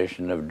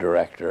position of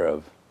Director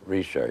of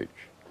Research.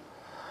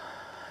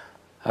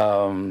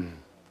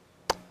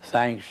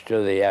 Thanks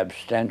to the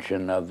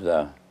abstention of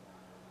the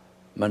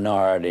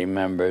minority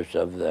members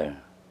of the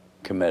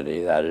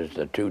committee, that is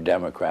the 2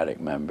 Democratic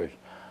members,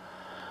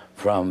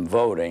 from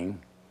voting,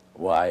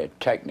 why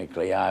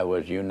technically I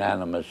was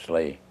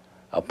unanimously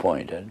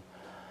appointed.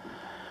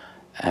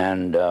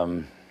 And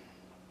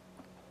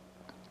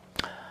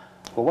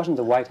well, wasn't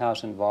the White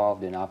House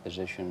involved in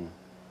opposition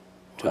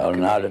to well, the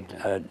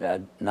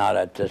committee? not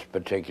at this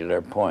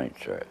particular point,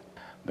 sir.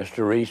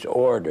 Mr. Reece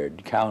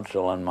ordered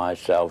counsel and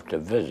myself to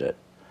visit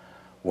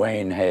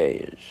Wayne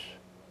Hayes.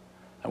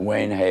 And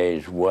Wayne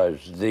Hayes was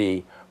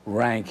the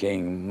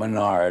ranking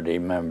minority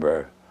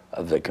member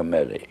of the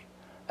committee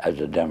as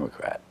a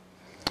Democrat.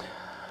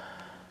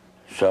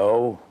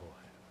 So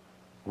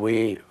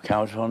we,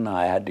 counsel and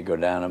I, had to go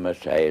down to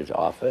Mr. Hayes'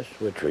 office,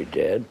 which we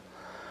did.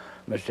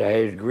 Mr.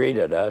 Hayes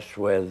greeted us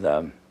with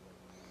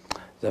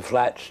the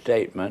flat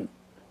statement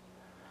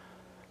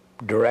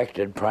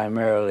directed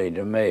primarily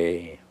to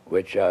me,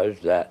 which was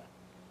that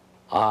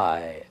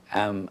I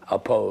am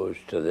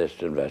opposed to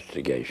this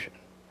investigation.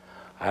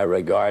 I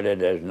regard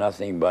it as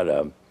nothing but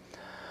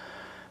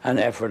an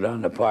effort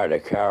on the part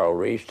of Carroll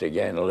Reece to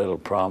gain a little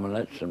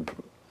prominence,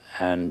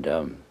 and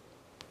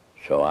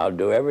so I'll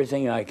do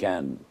everything I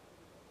can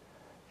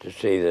to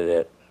see that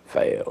it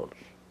fails.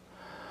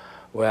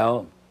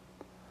 Well,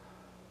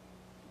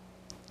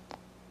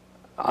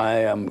 I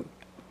am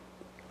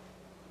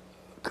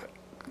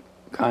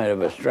kind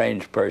of a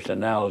strange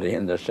personality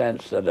in the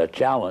sense that a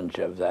challenge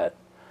of that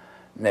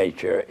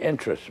nature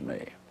interests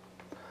me.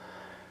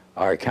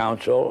 Our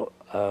counsel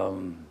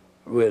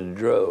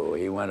withdrew.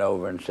 He went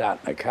over and sat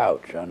on a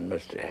couch on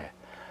Mr.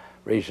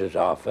 Reece's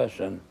office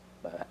and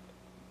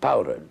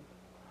pouted.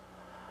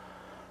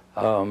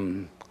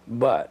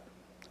 But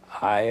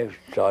I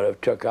sort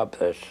of took up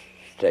this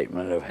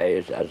statement of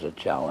Hayes as a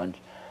challenge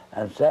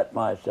and set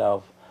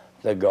myself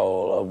the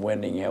goal of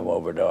winning him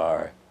over to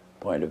our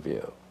point of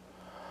view.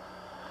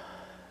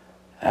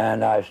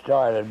 And I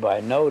started by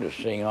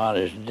noticing on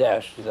his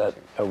desk that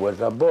there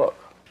was a book.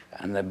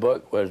 And the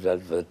book was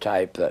of the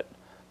type that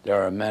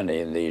there are many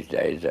in these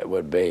days that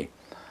would be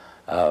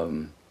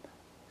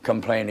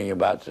complaining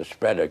about the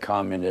spread of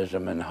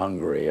communism in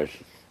Hungary, or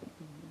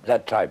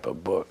that type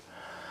of book.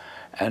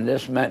 And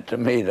this meant to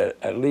me that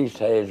at least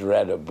Hayes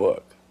read a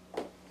book.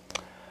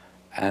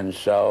 And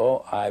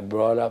so I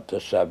brought up the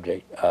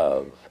subject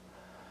of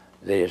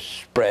the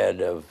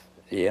spread of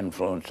the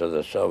influence of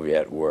the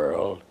Soviet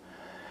world,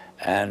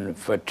 and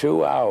for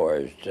 2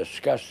 hours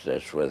discussed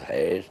this with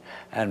Hayes,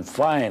 and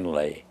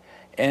finally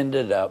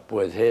ended up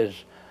with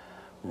his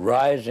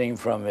rising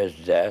from his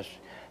desk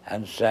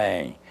and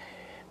saying,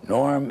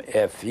 Norm,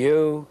 if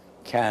you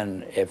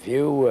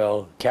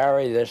will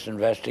carry this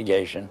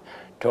investigation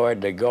toward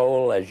the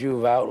goal as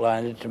you've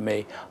outlined it to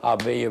me, I'll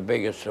be your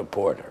biggest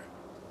supporter.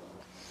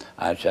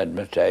 I said,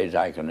 Mr. Hayes,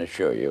 I can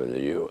assure you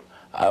that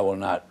I will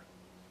not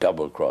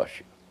double-cross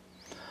you.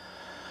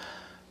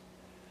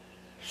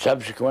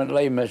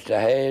 Subsequently, Mr.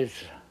 Hayes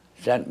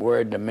sent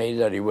word to me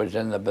that he was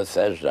in the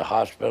Bethesda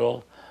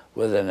hospital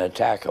with an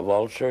attack of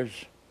ulcers,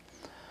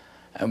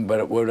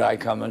 but would I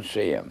come and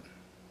see him,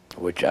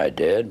 which I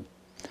did.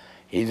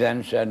 He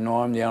then said,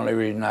 Norm, the only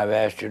reason I've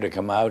asked you to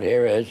come out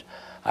here is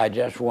I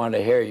just want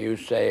to hear you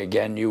say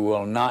again, you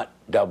will not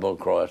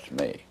double-cross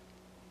me.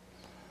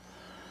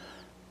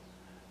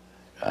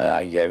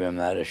 I gave him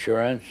that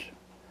assurance,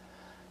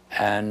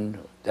 and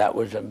that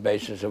was the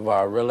basis of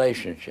our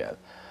relationship.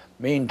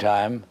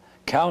 Meantime,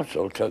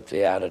 counsel took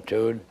the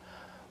attitude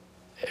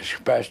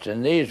expressed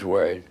in these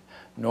words,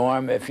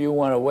 Norm, if you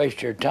want to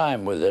waste your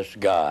time with this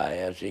guy,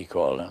 as he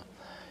called him,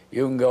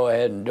 you can go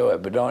ahead and do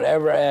it, but don't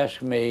ever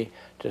ask me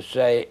to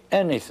say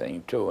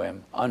anything to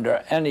him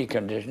under any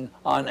condition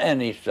on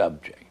any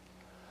subject.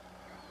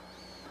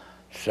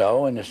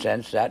 So, in a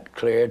sense, that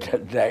cleared the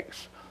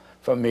decks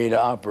for me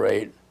to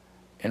operate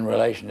in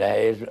relation to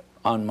Hayes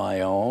on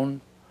my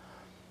own.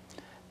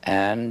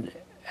 And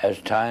as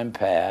time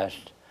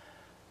passed,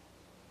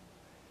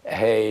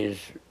 Hayes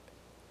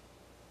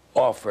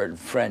offered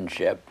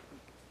friendship,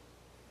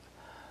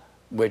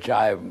 which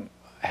I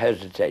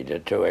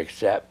hesitated to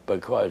accept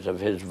because of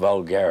his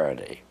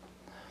vulgarity.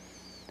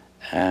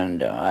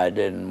 And I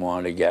didn't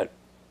want to get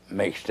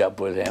mixed up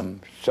with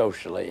him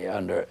socially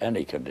under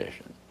any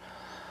condition.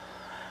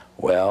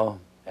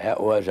 Well,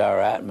 that was our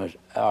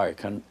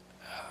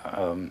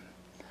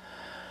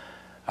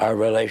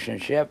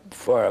relationship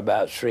for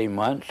about 3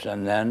 months,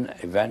 and then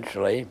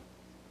eventually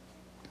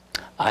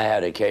I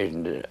had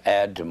occasion to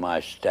add to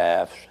my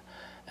staff,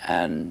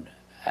 and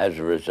as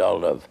a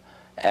result of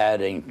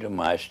adding to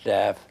my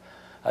staff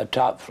a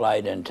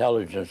top-flight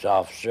intelligence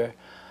officer,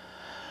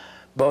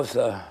 both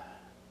the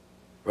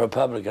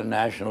Republican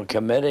National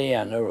Committee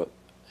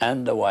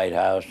and the White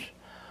House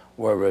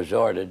were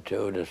resorted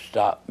to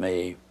stop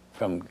me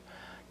from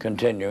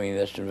continuing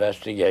this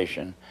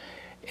investigation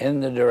in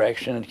the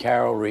direction that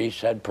Carroll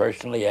Reece had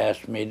personally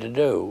asked me to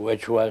do,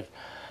 which was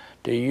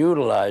to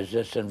utilize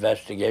this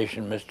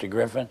investigation, Mr.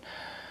 Griffin,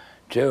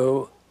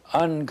 to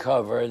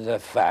uncover the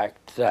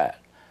fact that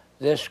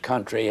this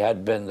country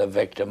had been the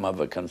victim of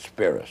a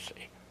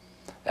conspiracy.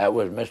 That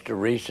was Mr.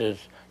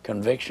 Reece's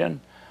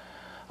conviction.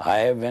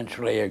 I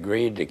eventually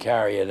agreed to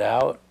carry it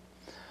out.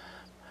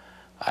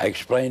 I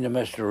explained to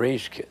Mr.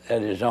 Reece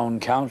that his own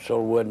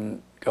counsel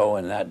wouldn't go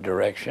in that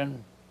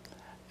direction.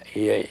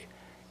 He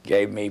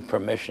gave me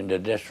permission to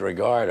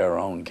disregard our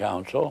own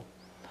counsel.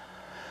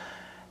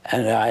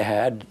 And I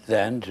had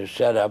then to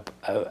set up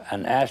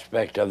an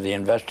aspect of the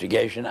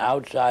investigation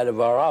outside of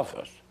our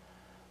office,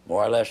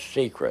 more or less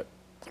secret.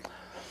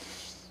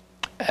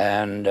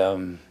 And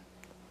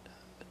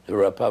the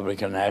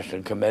Republican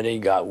National Committee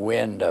got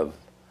wind of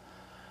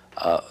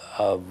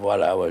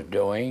what I was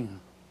doing,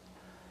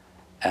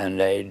 and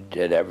they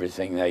did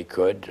everything they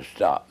could to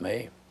stop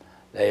me.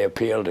 They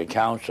appealed to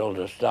counsel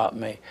to stop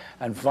me,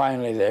 and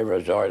finally they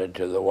resorted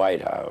to the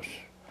White House.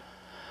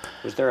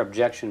 Was their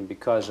objection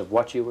because of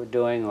what you were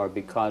doing, or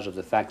because of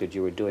the fact that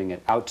you were doing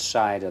it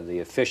outside of the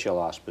official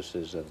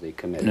auspices of the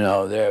committee?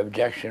 No, their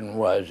objection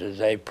was, as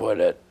they put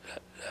it,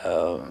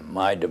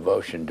 my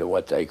devotion to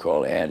what they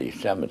call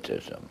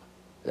anti-Semitism.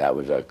 That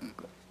was a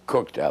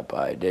cooked-up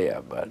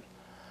idea, but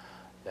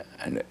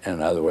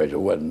in other words, it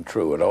wasn't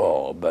true at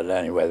all. But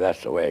anyway,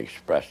 that's the way I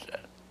expressed it.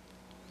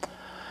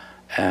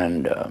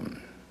 And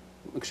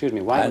excuse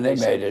me, why and did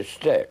they made it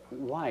stick.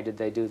 Why did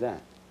they do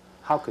that?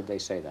 How could they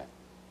say that?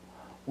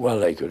 Well,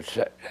 they could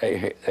say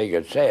it,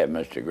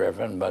 Mr.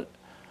 Griffin,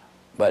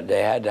 but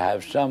they had to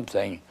have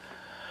something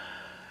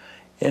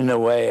in the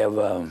way of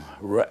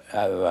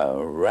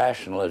a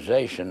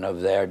rationalization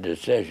of their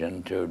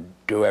decision to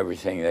do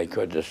everything they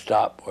could to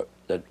stop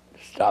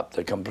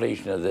the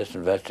completion of this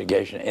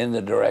investigation in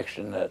the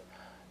direction that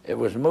it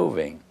was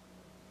moving,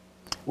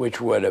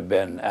 which would have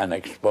been an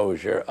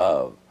exposure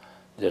of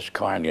this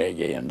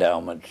Carnegie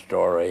Endowment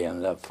story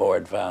and the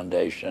Ford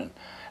Foundation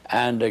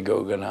and the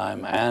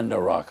Guggenheim and the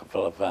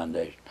Rockefeller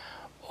Foundation,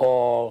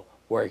 all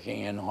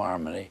working in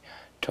harmony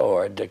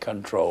toward the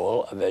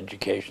control of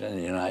education in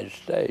the United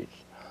States.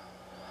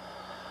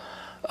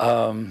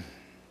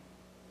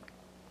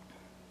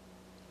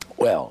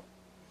 Well,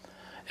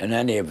 in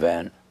any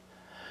event,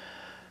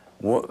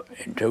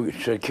 to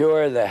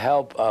secure the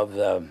help of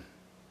the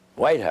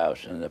White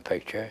House in the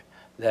picture,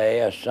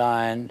 they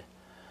assigned,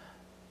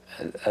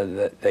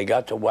 they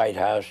got the White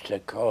House to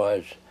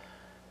cause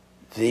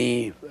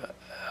the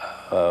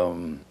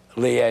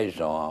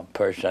liaison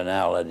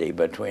personality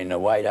between the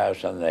White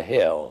House and the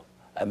Hill,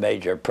 a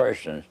major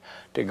person,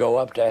 to go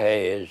up to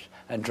Hayes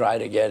and try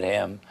to get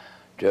him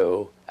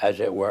to, as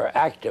it were,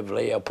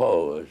 actively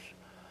oppose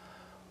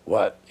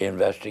what the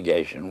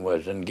investigation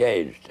was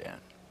engaged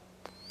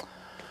in.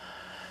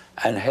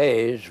 And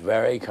Hayes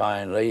very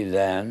kindly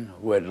then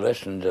would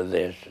listen to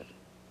this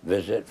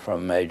visit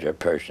from Major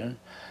Person.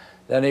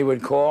 Then he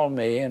would call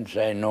me and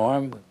say,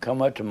 Norm,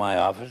 come up to my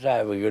office, I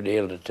have a good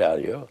deal to tell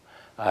you.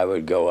 I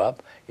would go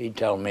up. He'd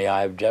tell me,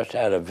 I've just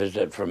had a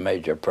visit from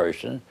Major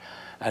Person,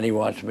 and he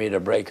wants me to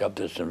break up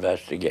this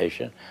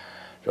investigation.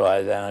 So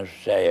I then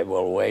say,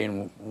 well,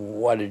 Wayne,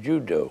 what did you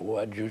do?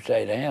 What did you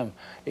say to him?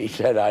 He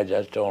said, I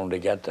just told him to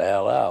get the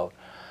hell out.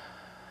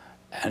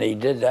 And he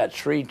did that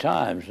 3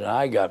 times, and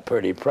I got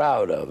pretty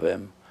proud of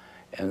him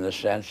in the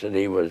sense that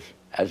he was,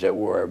 as it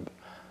were,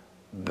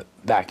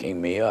 backing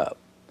me up.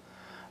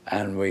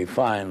 And we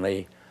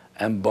finally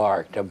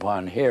embarked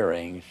upon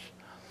hearings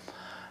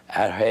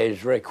at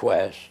Hayes'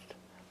 request,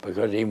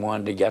 because he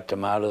wanted to get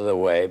them out of the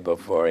way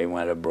before he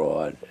went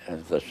abroad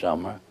in the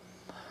summer.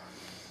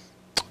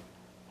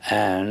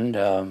 And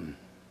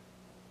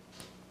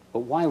but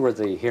why were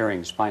the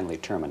hearings finally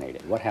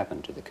terminated? What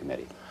happened to the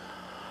committee?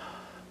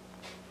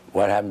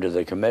 What happened to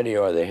the committee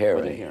or the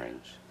hearings? Or the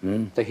hearings.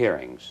 Hmm? The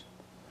hearings.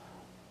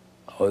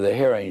 Oh, the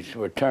hearings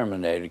were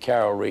terminated.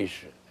 Carroll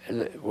Reece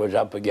was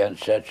up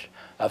against such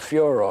a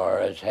furor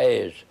as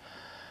Hayes,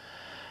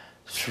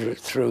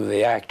 through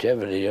the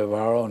activity of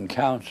our own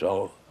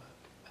counsel.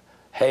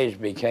 Hayes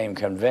became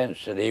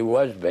convinced that he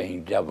was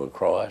being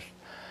double-crossed,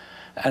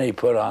 and he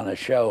put on a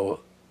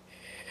show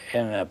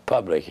in a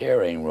public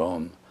hearing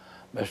room,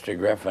 Mr.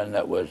 Griffin,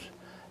 that was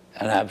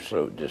an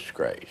absolute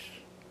disgrace.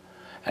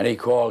 And he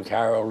called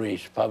Carroll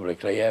Reece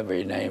publicly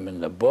every name in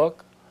the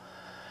book,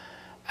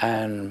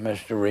 and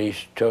Mr.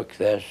 Reece took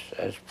this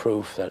as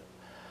proof that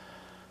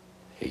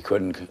he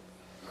couldn't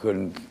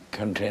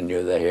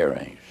continue the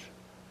hearings.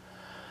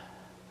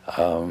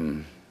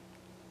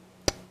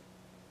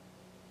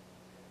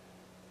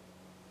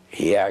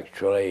 He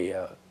actually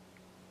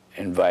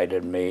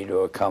invited me to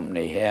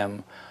accompany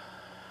him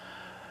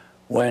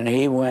when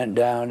he went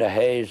down to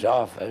Hayes'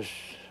 office,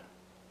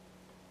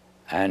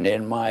 and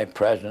in my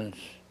presence,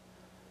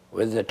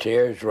 with the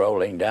tears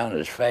rolling down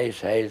his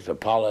face, Hayes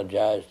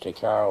apologized to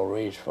Carroll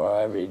Reece for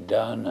every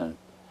done and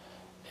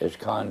his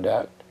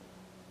conduct,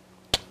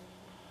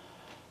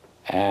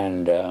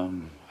 and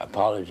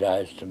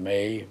apologized to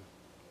me.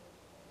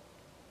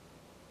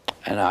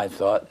 And I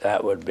thought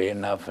that would be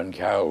enough and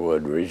Carroll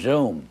would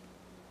resume.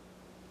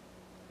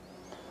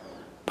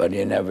 But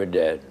he never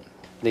did.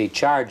 The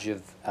charge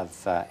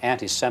of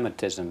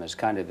anti-Semitism is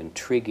kind of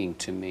intriguing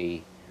to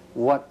me.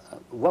 What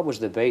was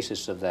the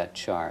basis of that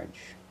charge?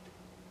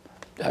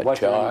 Was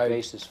there any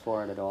basis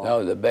for it at all?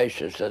 No, the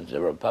basis that the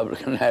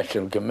Republican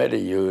National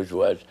Committee used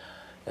was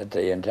that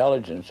the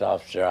intelligence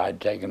officer I'd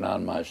taken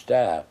on my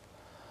staff,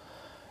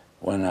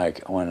 when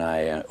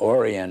I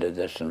oriented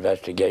this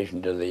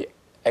investigation to the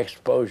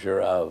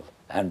exposure of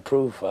and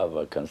proof of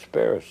a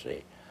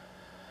conspiracy,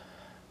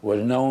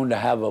 was known to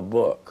have a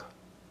book,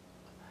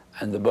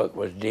 and the book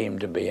was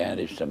deemed to be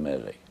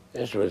anti-Semitic.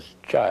 This was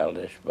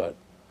childish, but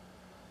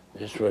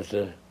this was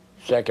the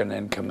second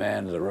in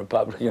command of the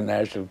Republican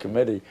National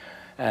Committee,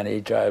 And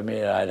he told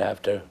me I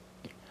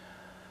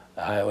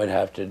would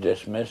have to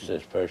dismiss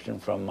this person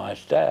from my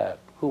staff.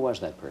 Who was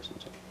that person,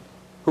 sir?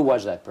 Who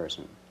was that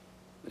person?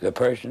 The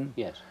person?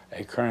 Yes.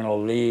 A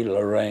Colonel Lee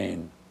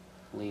Lorraine.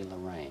 Lee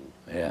Lorraine.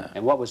 Yeah.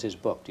 And what was his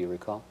book, do you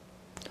recall?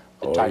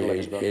 The title of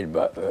his book?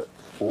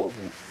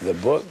 The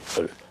book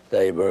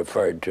they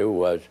referred to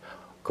was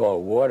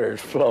called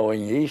Waters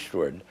Flowing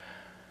Eastward,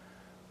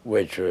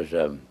 which was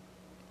a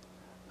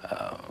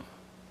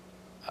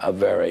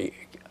very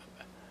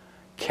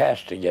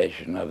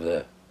castigation of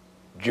the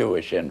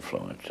Jewish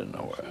influence in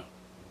the world.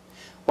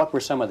 What were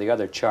some of the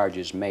other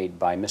charges made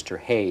by Mr.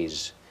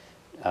 Hayes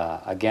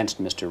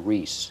against Mr.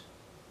 Reece?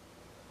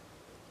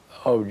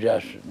 Oh,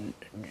 just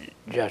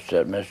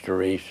that Mr.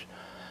 Reece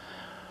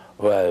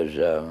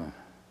was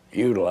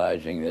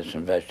utilizing this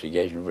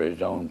investigation for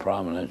his own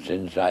prominence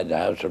inside the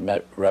House of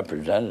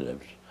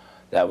Representatives.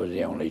 That was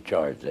the only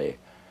charge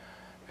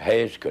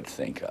Hayes could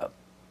think of.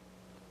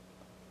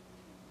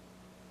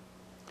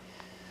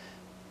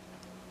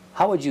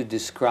 How would you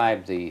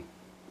describe the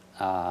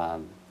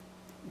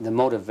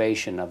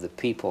motivation of the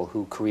people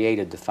who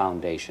created the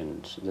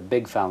foundations, the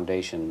big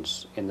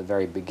foundations in the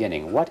very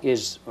beginning? What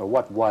is, or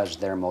what was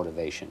their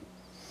motivation?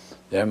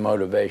 Their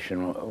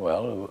motivation,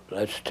 well,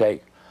 let's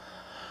take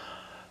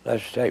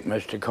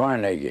Mr.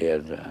 Carnegie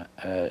as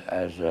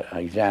an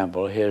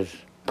example. His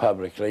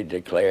publicly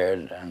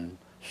declared and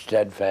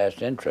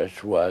steadfast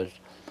interest was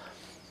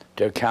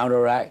to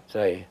counteract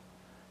the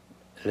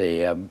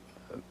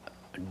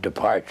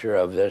departure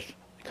of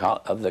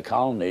the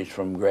colonies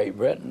from Great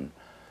Britain.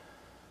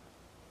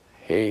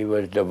 He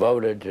was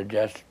devoted to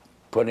just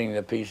putting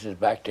the pieces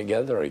back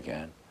together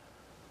again.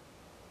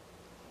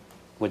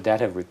 Would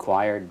that have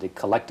required the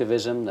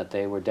collectivism that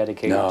they were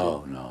dedicated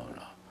to?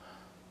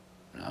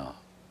 No.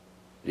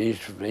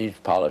 These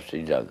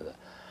policies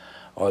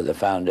or the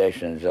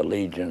foundation's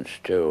allegiance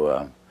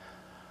to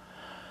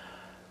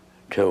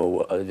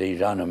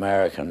these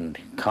un-American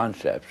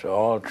concepts are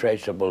all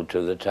traceable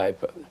to the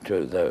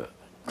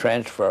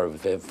transfer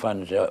of the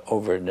funds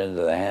over into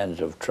the hands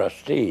of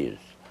trustees,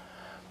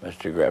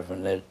 Mr.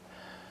 Griffin.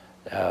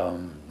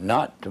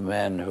 Not to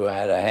men who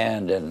had a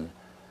hand in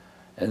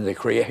the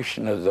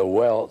creation of the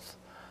wealth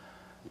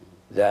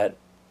that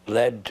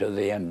led to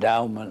the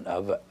endowment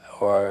of,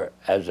 or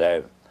as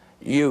a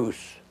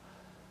use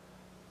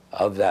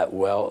of that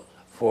wealth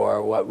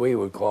for what we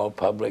would call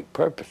public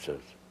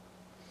purposes.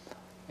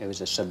 It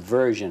was a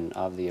subversion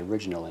of the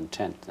original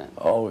intent then.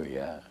 Oh,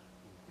 yeah,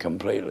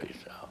 completely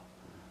so.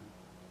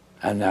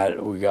 And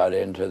that we got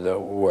into the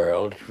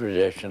world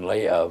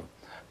traditionally of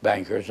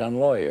bankers and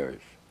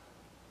lawyers.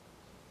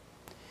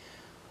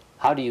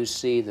 How do you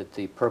see that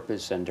the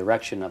purpose and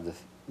direction of the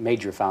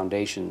major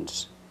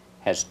foundations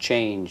has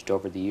changed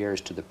over the years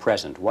to the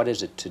present? What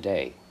is it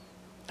today?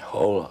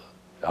 Whole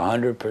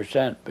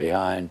 100%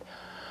 behind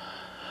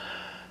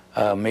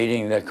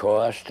meeting the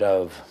cost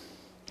of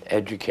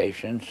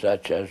education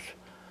such as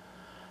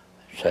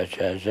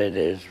it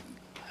is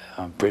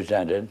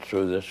presented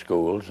through the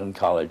schools and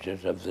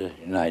colleges of the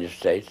United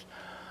States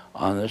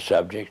on the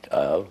subject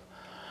of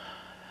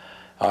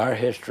our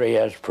history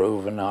has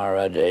proven our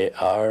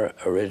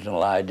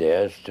original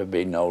ideas to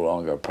be no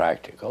longer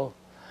practical.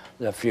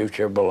 The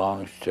future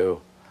belongs to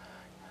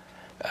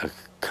a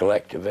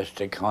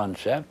collectivistic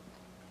concept,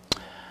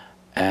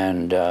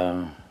 and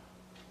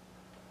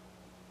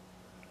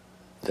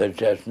there's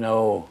just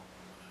no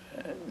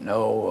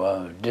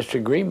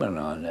disagreement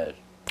on this.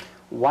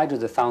 Why do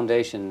the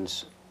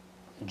foundations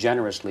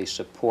generously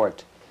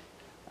support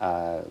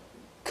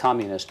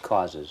communist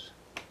causes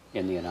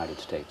in the United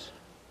States?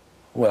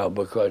 Well,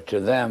 because to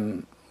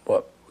them,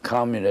 what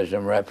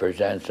communism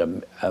represents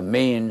a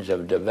means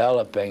of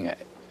developing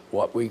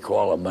what we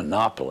call a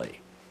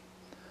monopoly.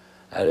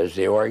 That is,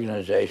 the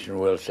organization,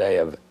 we'll say,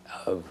 of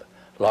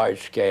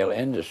large-scale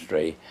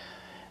industry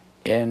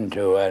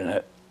into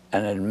an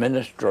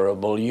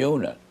administrable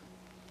unit.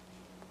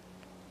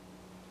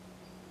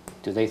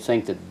 Do they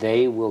think that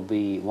they will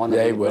be one of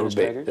the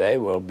administrators? They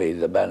will be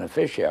the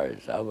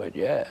beneficiaries of it,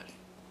 yes.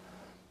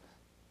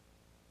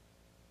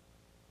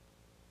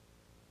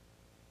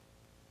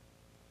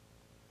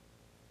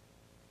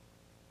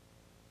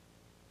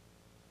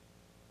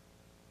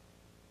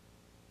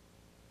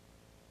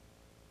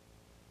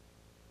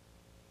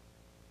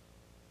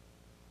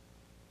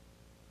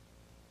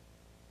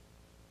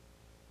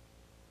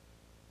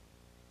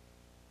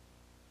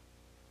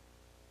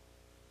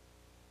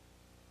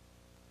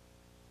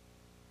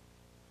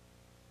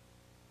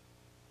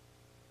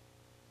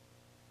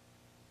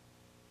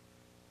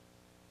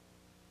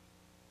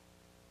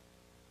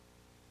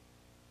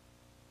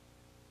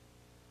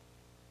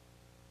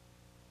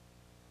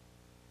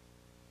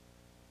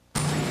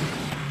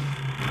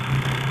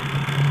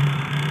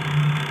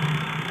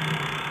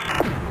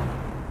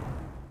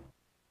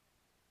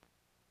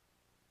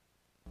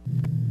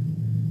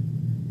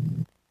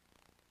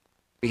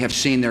 We have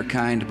seen their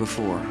kind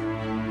before.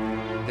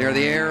 They are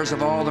the heirs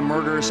of all the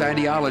murderous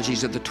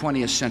ideologies of the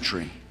 20th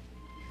century.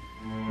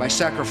 By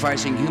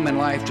sacrificing human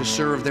life to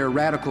serve their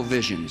radical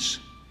visions,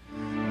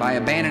 by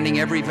abandoning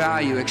every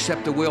value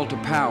except the will to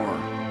power.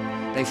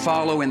 They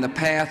follow in the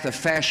path of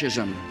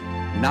fascism,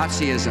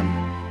 Nazism,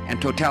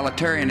 and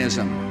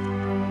totalitarianism.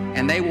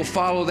 And they will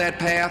follow that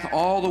path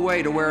all the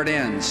way to where it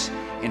ends,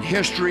 in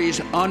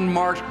history's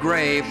unmarked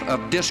grave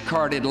of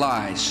discarded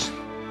lies.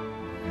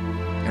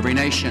 Every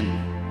nation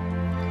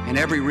in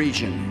every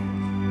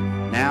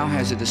region now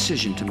has a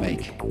decision to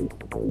make.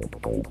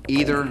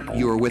 Either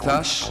you are with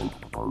us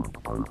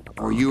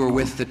or you are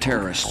with the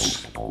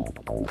terrorists.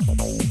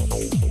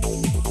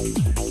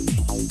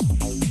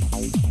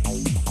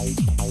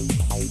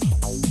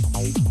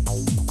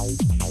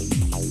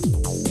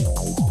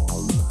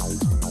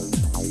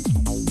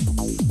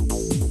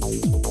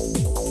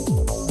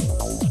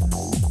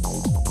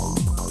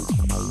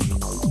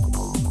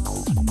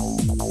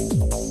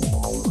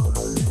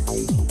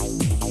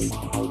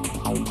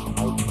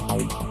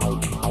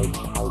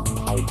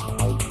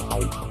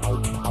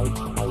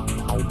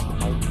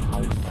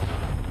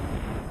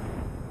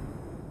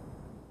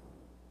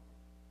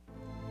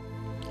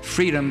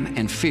 Freedom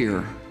and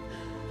fear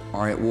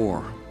are at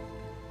war.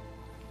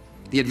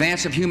 The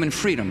advance of human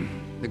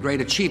freedom, the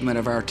great achievement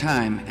of our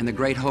time and the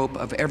great hope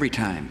of every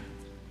time,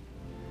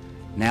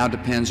 now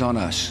depends on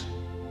us.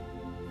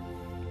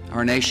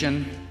 Our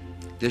nation,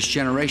 this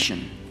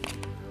generation,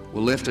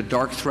 will lift a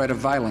dark threat of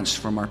violence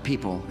from our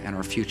people and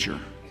our future.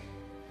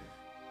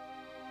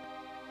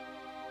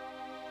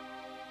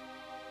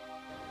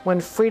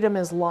 When freedom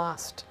is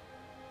lost,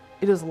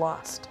 it is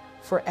lost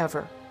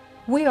forever.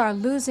 We are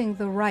losing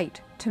the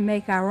right to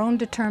make our own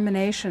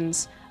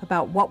determinations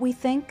about what we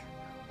think,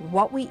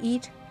 what we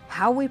eat,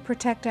 how we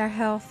protect our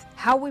health,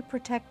 how we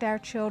protect our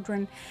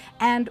children,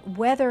 and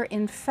whether,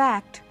 in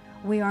fact,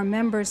 we are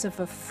members of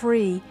a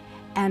free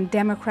and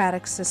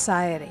democratic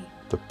society.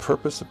 The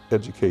purpose of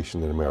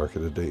education in America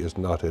today is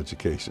not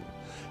education.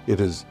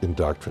 It is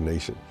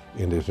indoctrination,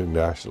 in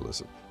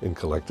internationalism, in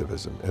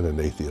collectivism, and in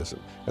atheism,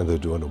 and they're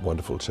doing a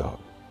wonderful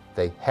job.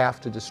 They have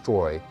to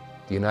destroy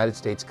the United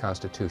States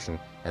Constitution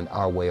and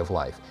our way of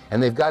life.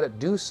 And they've got to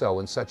do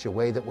so in such a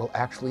way that will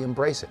actually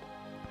embrace it.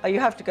 You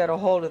have to get a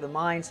hold of the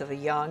minds of the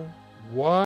young. Why